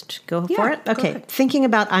I just go for it? Okay. Thinking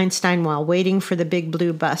about Einstein while waiting for the big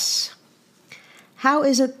blue bus. How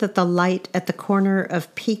is it that the light at the corner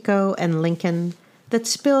of Pico and Lincoln, that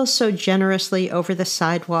spills so generously over the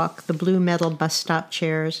sidewalk, the blue metal bus stop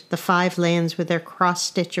chairs, the 5 lanes with their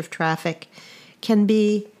cross-stitch of traffic, can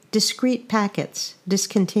be discrete packets,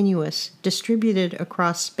 discontinuous, distributed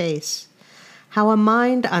across space? How a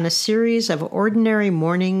mind on a series of ordinary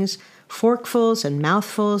mornings, forkfuls and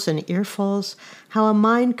mouthfuls and earfuls, how a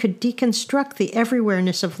mind could deconstruct the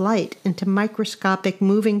everywhereness of light into microscopic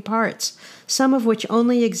moving parts, some of which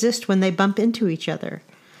only exist when they bump into each other.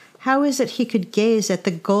 How is it he could gaze at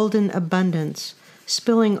the golden abundance,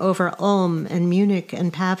 spilling over Ulm and Munich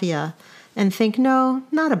and Pavia, and think, no,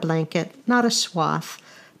 not a blanket, not a swath,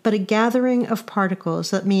 but a gathering of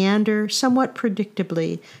particles that meander somewhat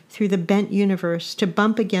predictably through the bent universe to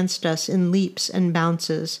bump against us in leaps and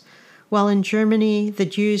bounces, while in Germany the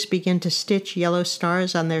Jews begin to stitch yellow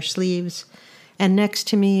stars on their sleeves, and next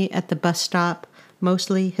to me at the bus stop,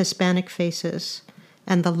 mostly Hispanic faces,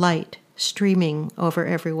 and the light streaming over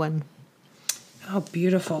everyone. Oh,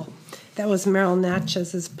 beautiful. That was Meryl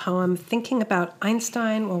Natchez's poem, Thinking About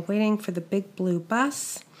Einstein While Waiting for the Big Blue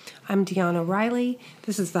Bus. I'm Dion O'Reilly.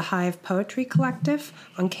 This is the Hive Poetry Collective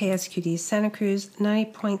on KSQD Santa Cruz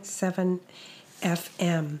 90.7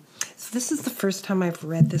 FM. So this is the first time I've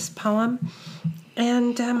read this poem,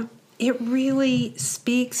 and it really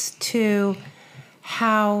speaks to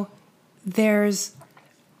how there's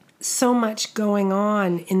so much going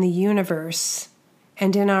on in the universe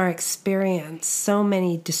and in our experience, so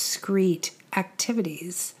many discrete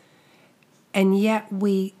activities, and yet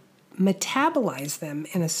we metabolize them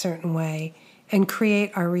in a certain way and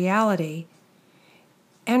create our reality.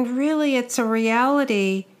 And really, it's a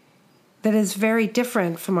reality that is very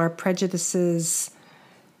different from our prejudices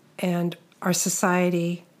and our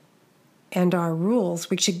society and our rules,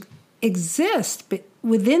 which exist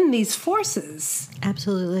within these forces.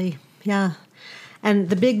 Absolutely, yeah. And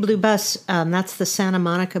the big blue bus, that's the Santa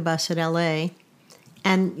Monica bus at L.A.,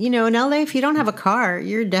 and, in L.A., if you don't have a car,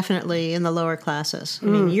 you're definitely in the lower classes. I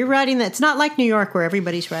mean, you're riding it's not like New York where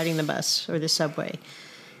everybody's riding the bus or the subway.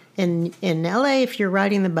 In L.A., if you're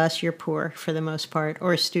riding the bus, you're poor for the most part,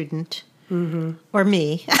 or a student, or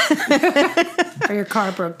me. Or your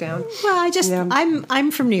car broke down. Well, I'm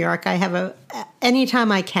from New York. I have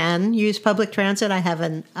anytime I can use public transit, I have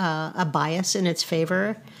a bias in its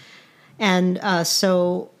favor. And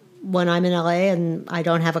so when I'm in LA and I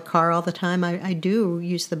don't have a car all the time, I do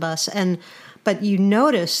use the bus. But you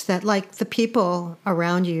notice that, like, the people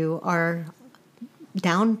around you are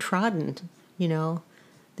downtrodden,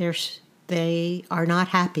 they are not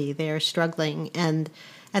happy. They are struggling. And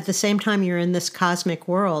at the same time, you're in this cosmic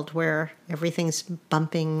world where everything's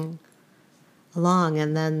bumping along,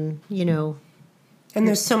 and then, And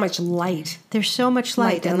there's so much light. There's so much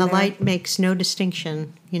light, and the light makes no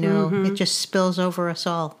distinction, It just spills over us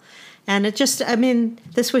all. And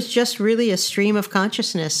this was just really a stream of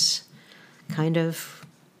consciousness, kind of.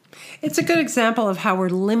 It's a good example of how we're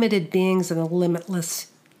limited beings in a limitless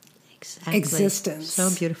existence. So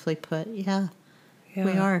beautifully put, yeah.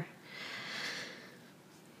 We are.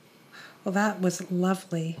 Well, that was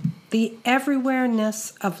lovely. The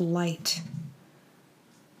everywhereness of light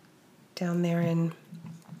down there in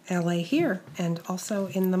LA here, and also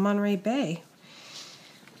in the Monterey Bay.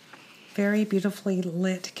 Very beautifully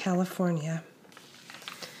lit California.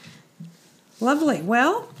 Lovely.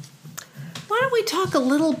 Well, why don't we talk a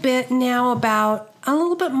little bit now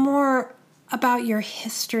more about your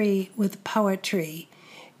history with poetry?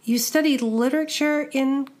 You studied literature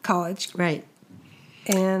in college. Right.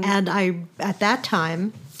 And I, at that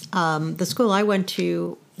time, the school I went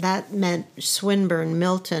to, that meant Swinburne,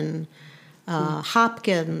 Milton,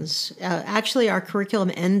 Hopkins. Actually, our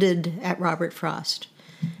curriculum ended at Robert Frost.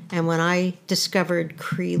 And when I discovered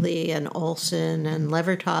Creeley and Olson and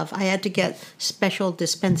Levertov, I had to get special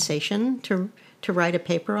dispensation to write a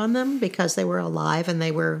paper on them because they were alive and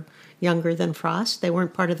they were younger than Frost. They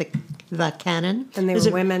weren't part of the canon. And they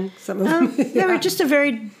were women, some of them. They were just a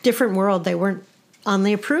very different world. They weren't on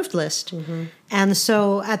the approved list. Mm-hmm. And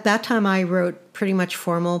so at that time, I wrote pretty much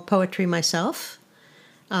formal poetry myself.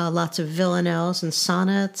 Lots of villanelles and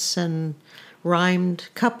sonnets and rhymed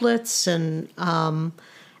couplets and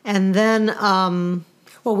then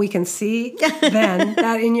well, we can see then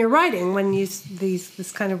that in your writing when you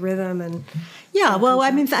this kind of rhythm and well,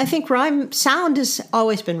 I mean, I think rhyme sound has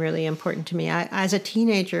always been really important to me. As a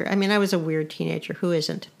teenager, I mean, I was a weird teenager. Who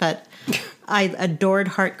isn't? But I adored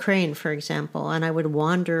Hart Crane, for example, and I would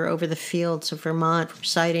wander over the fields of Vermont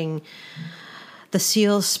reciting "The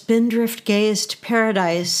seal's spindrift gaze to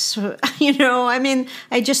paradise." I mean,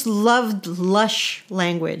 I just loved lush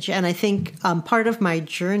language. And I think part of my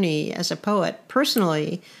journey as a poet,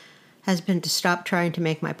 personally, has been to stop trying to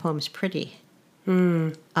make my poems pretty.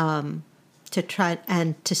 To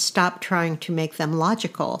stop trying to make them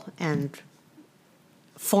logical and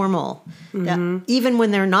formal. Mm-hmm. Even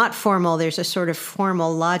when they're not formal, there's a sort of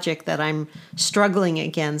formal logic that I'm struggling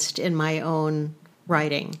against in my own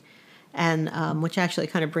writing. And which actually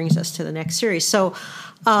kind of brings us to the next series. So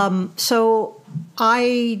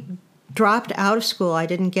I dropped out of school. I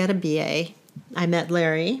didn't get a BA. I met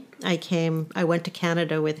Larry. I went to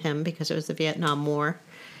Canada with him because it was the Vietnam War.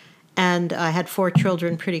 And I had 4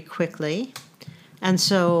 children pretty quickly. And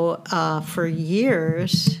so for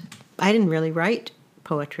years, I didn't really write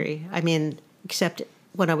poetry. I mean, except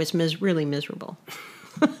when I was really miserable.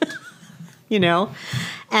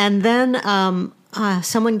 And then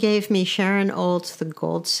someone gave me Sharon Olds' The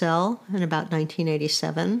Gold Cell in about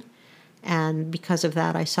 1987. And because of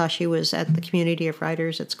that, I saw she was at the Community of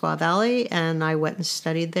Writers at Squaw Valley, and I went and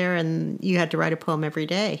studied there, and you had to write a poem every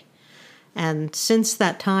day. And since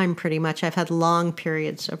that time, pretty much, I've had long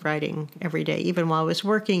periods of writing every day, even while I was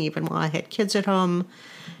working, even while I had kids at home.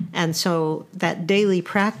 And so that daily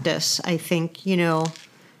practice, I think,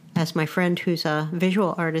 as my friend who's a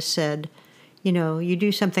visual artist said, you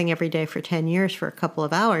do something every day for 10 years for a couple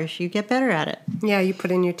of hours, you get better at it. Yeah, you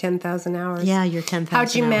put in your 10,000 hours. Yeah, your 10,000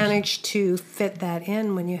 hours. How'd you manage to fit that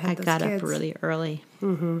in when you had those kids? I got up really early.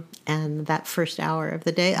 Mm-hmm. And that first hour of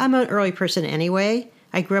the day, I'm an early person anyway.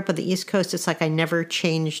 I grew up on the East Coast. It's like I never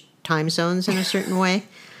changed time zones in a certain way.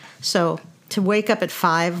 So to wake up at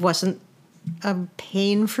 5 wasn't a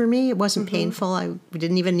pain for me. It wasn't painful. I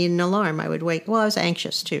didn't even need an alarm. I was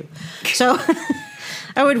anxious too. So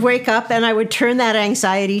I would wake up and I would turn that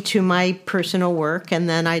anxiety to my personal work, and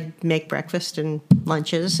then I'd make breakfast and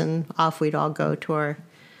lunches, and off we'd all go to our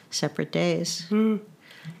separate days. Mm.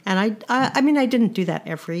 And I mean, I didn't do that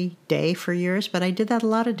every day for years, but I did that a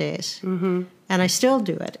lot of days. Mm-hmm. And I still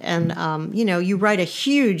do it. And, you write a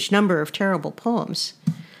huge number of terrible poems,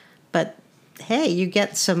 but hey, you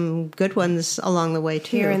get some good ones along the way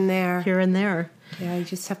too. Here and there. Yeah, you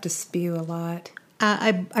just have to spew a lot.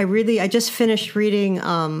 I just finished reading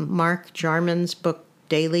Mark Jarman's book,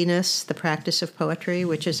 Dailiness, The Practice of Poetry,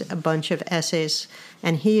 which is a bunch of essays.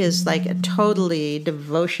 And he is like a totally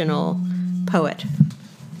devotional poet.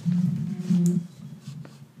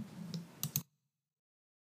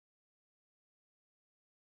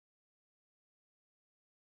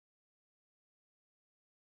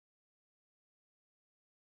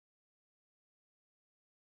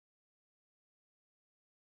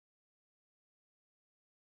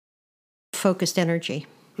 Focused energy.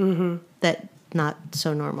 Mm-hmm. That not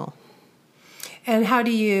so normal. And how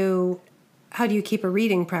do you keep a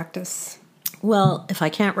reading practice? Well, if I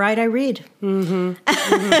can't write, I read. Mm-hmm.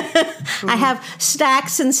 Mm-hmm. I have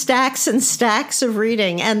stacks and stacks and stacks of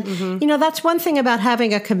reading. And, that's one thing about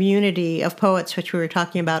having a community of poets, which we were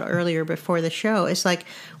talking about earlier before the show. It's like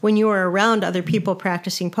when you are around other people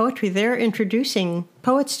practicing poetry, they're introducing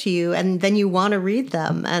poets to you, and then you want to read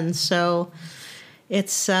them. And so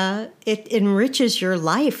it enriches your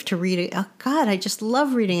life to read it. Oh, God, I just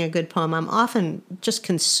love reading a good poem. I'm often just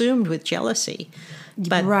consumed with jealousy.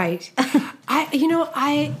 But right.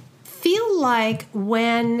 I feel like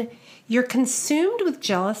when you're consumed with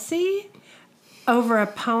jealousy over a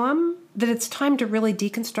poem, that it's time to really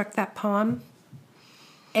deconstruct that poem.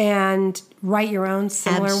 and write your own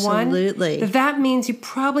similar one. Absolutely. That means you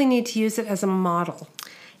probably need to use it as a model.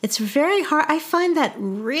 It's very hard. I find that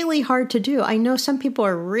really hard to do. I know some people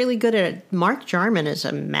are really good at it. Mark Jarman is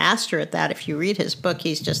a master at that. If you read his book,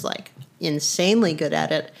 he's just like insanely good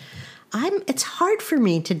at it. It's hard for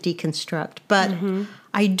me to deconstruct, but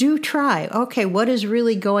I do try. Okay, what is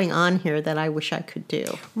really going on here that I wish I could do?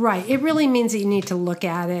 Right. It really means that you need to look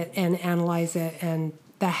at it and analyze it, and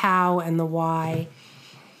the how and the why.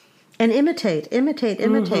 And imitate.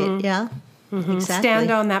 Yeah. Exactly.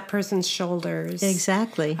 Stand on that person's shoulders.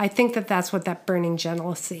 Exactly. I think that's what that burning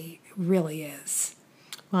jealousy really is.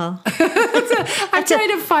 Well, I'm trying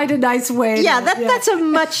to find a nice way. Yeah, that's a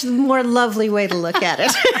much more lovely way to look at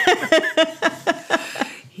it.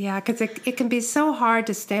 Yeah, because it can be so hard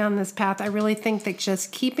to stay on this path. I really think that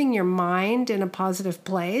just keeping your mind in a positive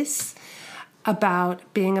place about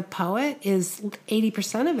being a poet is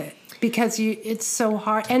 80% of it. Because it's so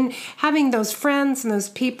hard. And having those friends and those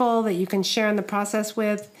people that you can share in the process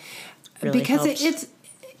with. Really because helps.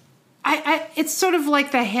 it's sort of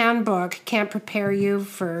like the handbook can't prepare you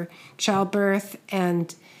for childbirth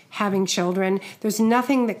and having children. There's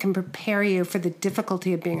nothing that can prepare you for the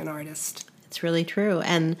difficulty of being an artist. It's really true.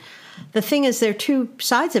 And the thing is, there are two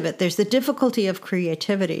sides of it. There's the difficulty of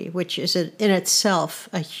creativity, which is in itself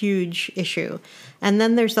a huge issue. And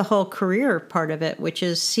then there's the whole career part of it, which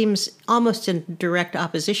seems almost in direct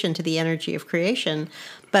opposition to the energy of creation.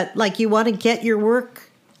 But like you want to get your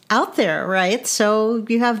work out there, right? So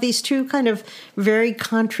you have these two kind of very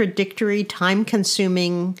contradictory,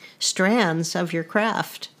 time-consuming strands of your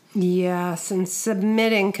craft. Yes, and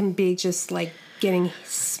submitting can be just like getting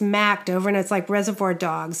smacked over, and it's like Reservoir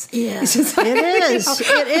Dogs. Yeah, it's just like, it is.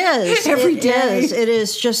 It is every day. It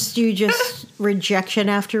is just rejection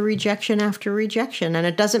after rejection after rejection, and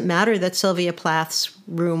it doesn't matter that Sylvia Plath's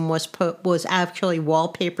room was actually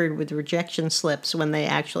wallpapered with rejection slips when they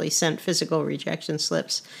actually sent physical rejection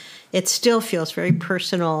slips. It still feels very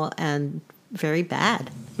personal and very bad.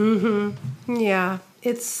 Mm-hmm. Yeah,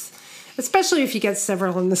 it's especially if you get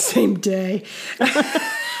several in the same day.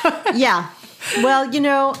 Yeah. Well,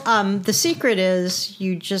 the secret is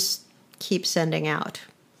you just keep sending out.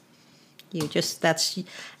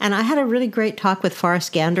 And I had a really great talk with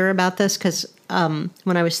Forrest Gander about this because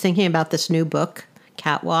when I was thinking about this new book,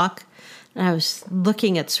 Catwalk, I was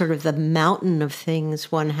looking at sort of the mountain of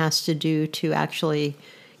things one has to do to actually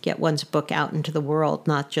get one's book out into the world,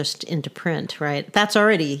 not just into print, right? That's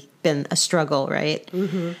already been a struggle, right?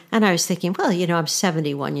 Mm-hmm. And I was thinking, well, I'm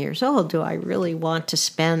 71 years old. Do I really want to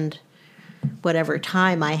spend whatever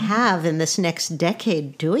time I have in this next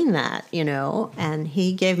decade doing that, And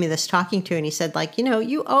he gave me this talking to, and he said,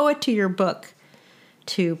 you owe it to your book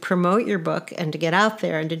to promote your book and to get out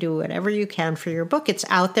there and to do whatever you can for your book. It's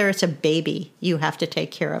out there. It's a baby. You have to take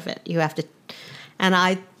care of it. You have to. And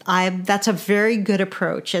I that's a very good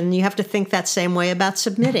approach. And you have to think that same way about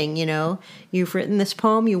submitting, You've written this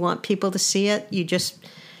poem. You want people to see it.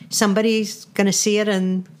 Somebody's going to see it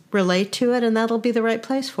and relate to it, and that'll be the right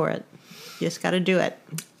place for it. You just got to do it.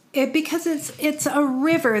 Because it's a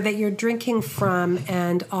river that you're drinking from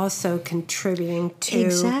and also contributing to.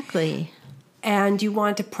 Exactly. And you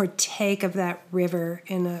want to partake of that river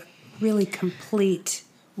in a really complete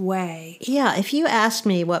way. Yeah, if you asked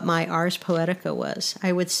me what my Ars Poetica was,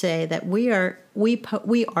 I would say that we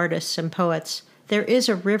artists and poets, there is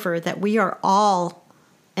a river that we are all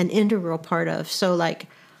an integral part of. So like,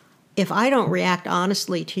 if I don't react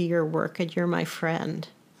honestly to your work and you're my friend,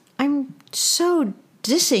 I'm so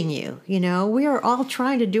dissing you, We are all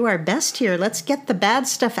trying to do our best here. Let's get the bad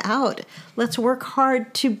stuff out. Let's work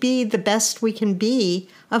hard to be the best we can be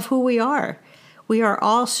of who we are. We are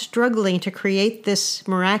all struggling to create this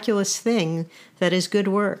miraculous thing that is good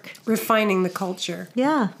work. Refining the culture.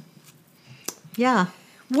 Yeah. Yeah.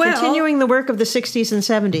 Well, continuing the work of the 60s and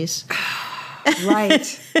 70s.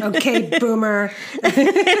 Right. Okay, boomer.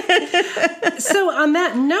 So on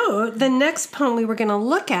that note, the next poem we were going to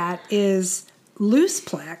look at is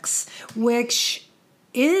Looseplex, which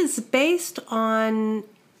is based on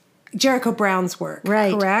Jericho Brown's work,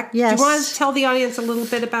 right? Correct? Yes. Do you want to tell the audience a little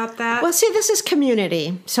bit about that? Well, see, this is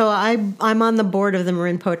community. So I'm on the board of the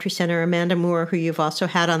Marin Poetry Center. Amanda Moore, who you've also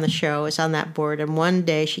had on the show, is on that board. And one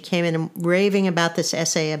day she came in and raving about this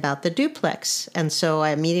essay about the duplex. And so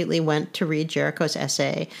I immediately went to read Jericho's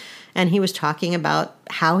essay. And he was talking about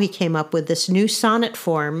how he came up with this new sonnet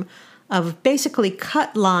form of basically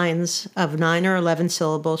cut lines of 9 or 11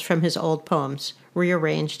 syllables from his old poems,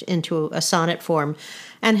 rearranged into a sonnet form.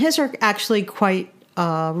 And his are actually quite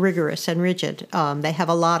rigorous and rigid. They have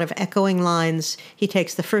a lot of echoing lines. He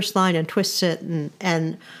takes the first line and twists it,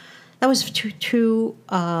 and that was too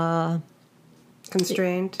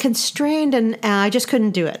constrained, and I just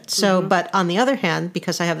couldn't do it. So, but on the other hand,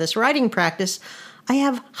 because I have this writing practice, I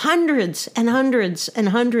have hundreds and hundreds and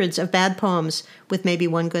hundreds of bad poems with maybe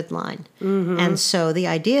one good line. And so the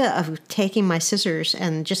idea of taking my scissors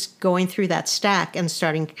and just going through that stack and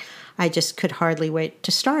starting, I just could hardly wait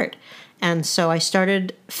to start. And so I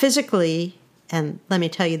started physically, and let me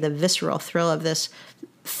tell you the visceral thrill of this,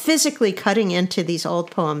 physically cutting into these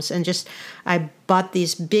old poems. And just, I bought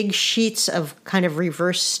these big sheets of kind of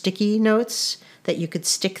reverse sticky notes that you could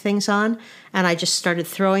stick things on. And I just started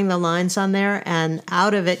throwing the lines on there. And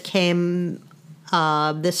out of it came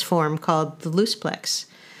this form called the looseplex,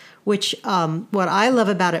 which what I love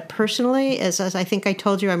about it personally is, as I think I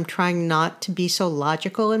told you, I'm trying not to be so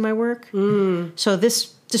logical in my work. So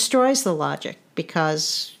this destroys the logic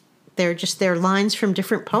because they're lines from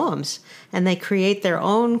different poems, and they create their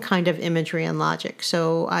own kind of imagery and logic.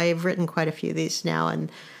 So I've written quite a few of these now, and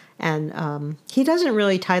he doesn't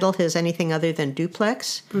really title his anything other than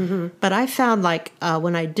duplex. But I found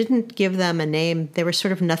when I didn't give them a name, they were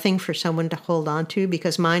sort of nothing for someone to hold on to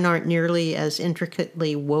because mine aren't nearly as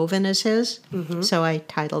intricately woven as his. So I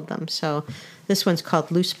titled them. So this one's called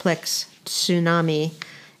Looseplex Tsunami.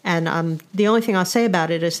 And the only thing I'll say about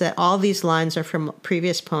it is that all these lines are from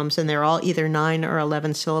previous poems, and they're all either 9 or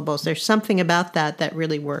 11 syllables. There's something about that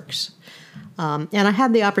really works. And I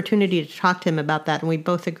had the opportunity to talk to him about that, and we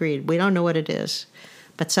both agreed. We don't know what it is,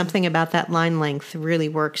 but something about that line length really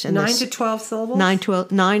works. And 9 to 12 syllables?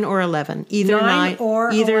 9 or 11. Either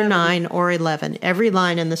 9 or 11. Every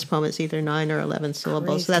line in this poem is either 9 or 11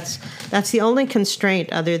 syllables. Great. That's the only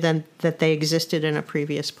constraint other than that they existed in a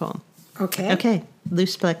previous poem. Okay.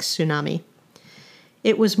 Looseplex Tsunami.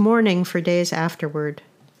 It was morning for days afterward.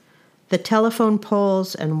 The telephone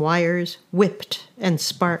poles and wires whipped and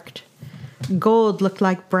sparked. Gold looked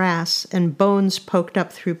like brass, and bones poked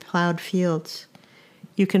up through plowed fields.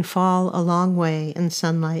 You can fall a long way in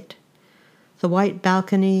sunlight. The white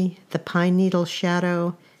balcony, the pine needle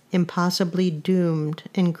shadow, impossibly doomed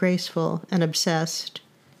and graceful and obsessed.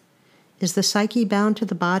 Is the psyche bound to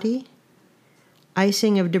the body?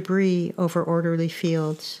 Icing of debris over orderly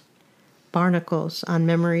fields, barnacles on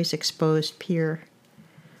memory's exposed pier,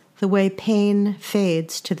 the way pain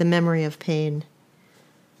fades to the memory of pain,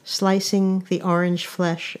 slicing the orange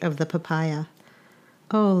flesh of the papaya.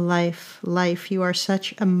 Oh, life, life, you are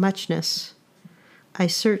such a muchness. I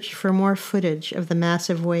searched for more footage of the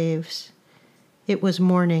massive waves. It was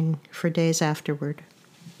morning for days afterward.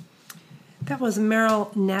 That was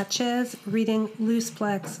Meryl Natchez reading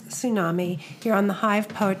Looseplex Tsunami here on the Hive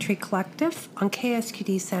Poetry Collective on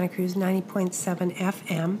KSQD Santa Cruz 90.7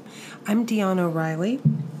 FM. I'm Dion O'Reilly.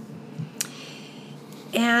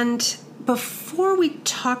 And before we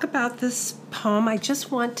talk about this poem, I just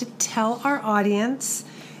want to tell our audience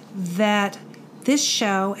that this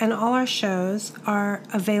show and all our shows are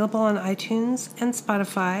available on iTunes and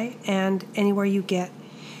Spotify and anywhere you get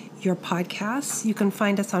your podcasts. You can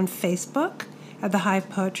find us on Facebook at the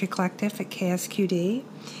Hive Poetry Collective at KSQD,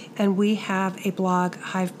 and we have a blog,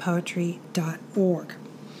 hivepoetry.org.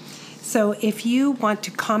 So if you want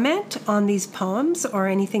to comment on these poems or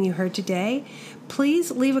anything you heard today,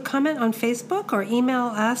 please leave a comment on Facebook or email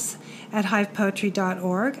us at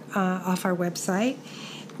hivepoetry.org off our website.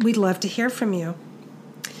 We'd love to hear from you.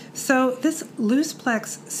 So this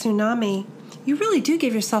Looseplex Tsunami, you really do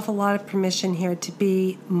give yourself a lot of permission here to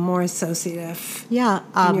be more associative in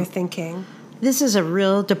your thinking. This is a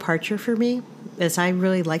real departure for me, as I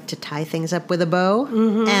really like to tie things up with a bow.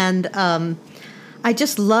 And I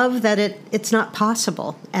just love that it's not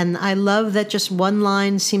possible. And I love that just one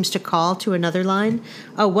line seems to call to another line.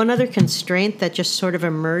 One other constraint that just sort of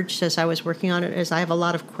emerged as I was working on it is I have a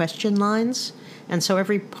lot of question lines. And so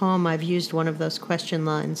every poem I've used one of those question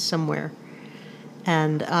lines somewhere.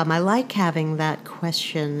 And I like having that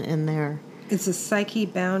question in there. Is the psyche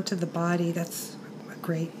bound to the body? That's a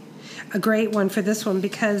great one for this one,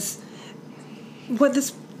 because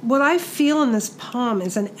what I feel in this poem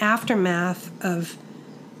is an aftermath of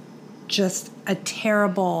just a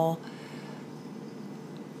terrible,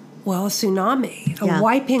 a tsunami, a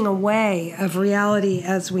wiping away of reality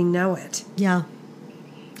as we know it. Yeah.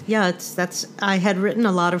 Yeah, I had written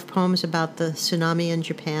a lot of poems about the tsunami in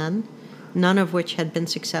Japan, none of which had been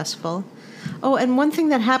successful. Oh, and one thing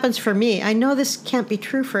that happens for me, I know this can't be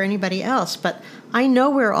true for anybody else, but I know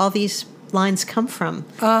where all these lines come from.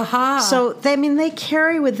 So, they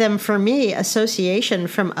carry with them, for me, association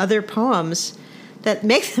from other poems that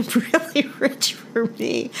make them really rich for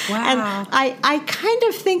me. Wow. And I kind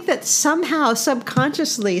of think that somehow,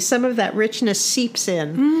 subconsciously, some of that richness seeps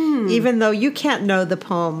in, even though you can't know the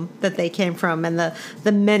poem that they came from and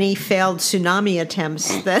the many failed tsunami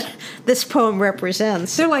attempts that this poem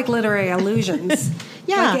represents. They're like literary illusions.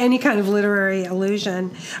 Yeah. Like any kind of literary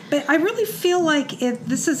illusion. But I really feel like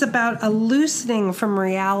this is about a loosening from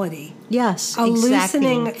reality. Yes, A exactly.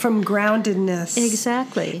 loosening from groundedness.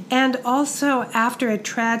 Exactly. And also, after a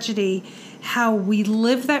tragedy, how we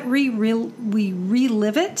live that, we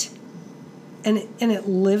relive it, and it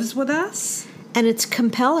lives with us. And it's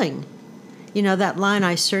compelling. You know, that line,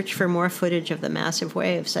 I search for more footage of the massive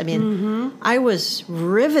waves. I mean, I was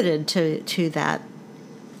riveted to that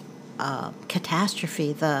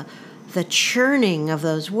catastrophe, the churning of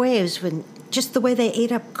those waves, when just the way they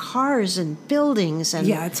ate up cars and buildings. And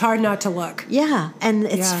Yeah, it's hard not to look. yeah, and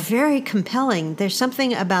it's Yeah. very compelling. There's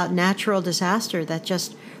something about natural disaster that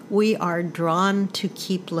just we are drawn to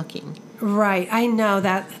keep looking. Right, I know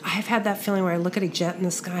that. I've had that feeling where I look at a jet in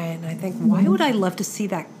the sky and I think, why would I love to see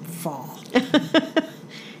that fall?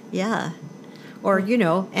 Yeah. Or, you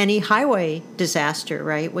know, any highway disaster,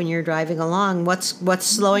 right? When you're driving along, what's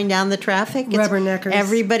slowing down the traffic? Rubberneckers.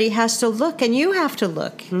 Everybody has to look, and you have to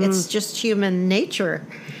look. It's just human nature.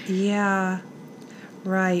 Yeah,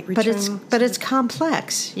 right. But it's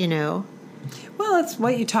complex, you know. Well, it's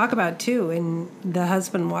what you talk about too in the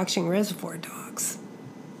husband watching Reservoir Dogs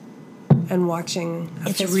and watching a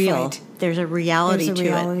It's fist real. fight. There's a reality There's a to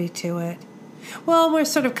reality to it. Well, we're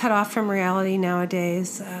sort of cut off from reality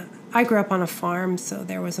nowadays. I grew up on a farm, so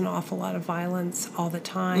there was an awful lot of violence all the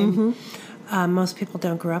time. Most people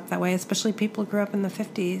don't grow up that way, especially people who grew up in the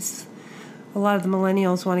 50s. A lot of the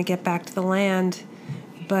millennials want to get back to the land,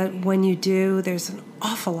 but when you do, there's an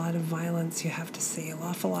awful lot of violence you have to see, an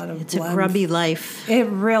awful lot of It's blood. a grubby life. It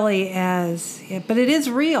really is. Yeah, but it is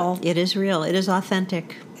real. It is real. It is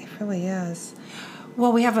authentic. It really is.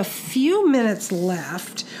 Well, we have a few minutes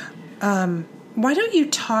left. Why don't you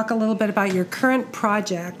talk a little bit about your current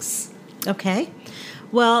projects? Okay.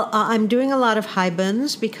 Well, I'm doing a lot of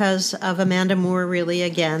haibans because of Amanda Moore, really,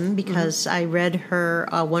 again, because I read her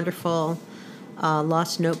wonderful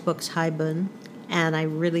Lost Notebooks haiban, and I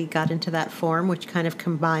really got into that form, which kind of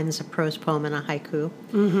combines a prose poem and a haiku.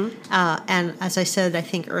 And as I said, I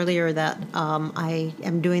think earlier, that I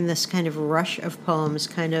am doing this kind of rush of poems,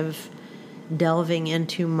 kind of delving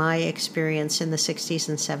into my experience in the 60s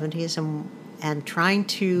and 70s and trying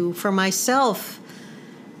to, for myself,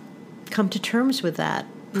 come to terms with that,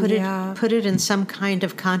 put it in some kind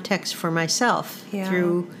of context for myself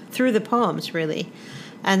through the poems, really.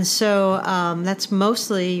 And so that's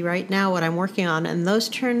mostly right now what I'm working on, and those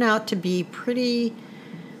turn out to be pretty,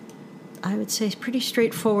 I would say, pretty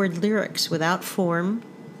straightforward lyrics without form.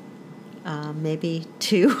 Maybe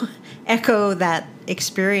to echo that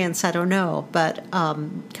experience, I don't know, but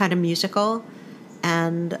kind of musical,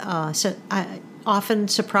 and so I often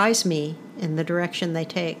surprise me in the direction they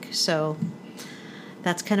take. So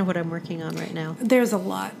that's kind of what I'm working on right now. There's a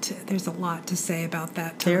lot to say about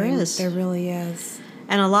that time. There is. There really is.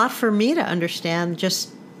 And a lot for me to understand,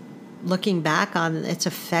 just looking back on its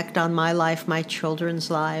effect on my life, my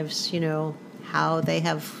children's lives, you know, how they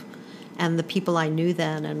have, and the people I knew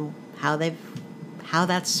then, and how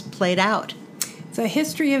that's played out. It's a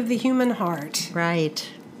history of the human heart. Right.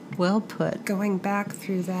 Well put. Going back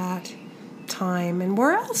through that time. And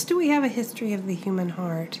where else do we have a history of the human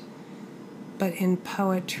heart but in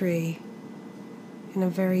poetry, in a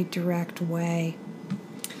very direct way?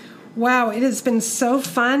 Wow, it has been so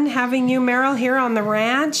fun having you, Meryl, here on the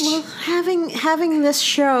ranch. Well, having this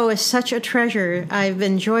show is such a treasure. I've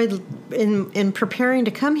enjoyed, in preparing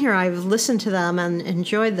to come here, I've listened to them and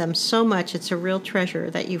enjoyed them so much. It's a real treasure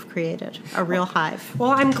that you've created, a real hive.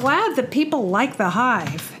 Well, I'm glad that people like the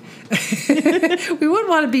hive. We wouldn't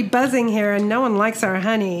want to be buzzing here and no one likes our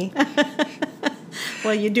honey.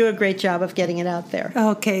 Well, you do a great job of getting it out there.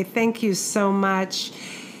 Okay, thank you so much.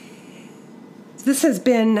 This has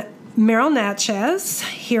been Meryl Natchez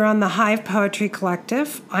here on the Hive Poetry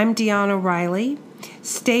Collective. I'm Dion O'Reilly.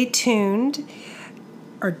 Stay tuned,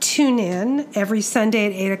 or tune in every Sunday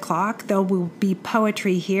at 8 o'clock. There will be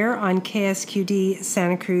poetry here on KSQD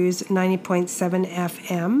Santa Cruz 90.7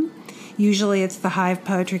 FM. Usually it's the Hive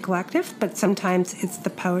Poetry Collective, but sometimes it's the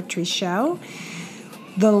Poetry Show,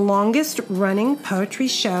 the longest running poetry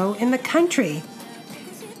show in the country.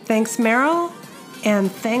 Thanks, Meryl,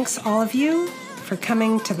 and thanks all of you for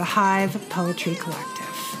coming to the Hive Poetry Collective.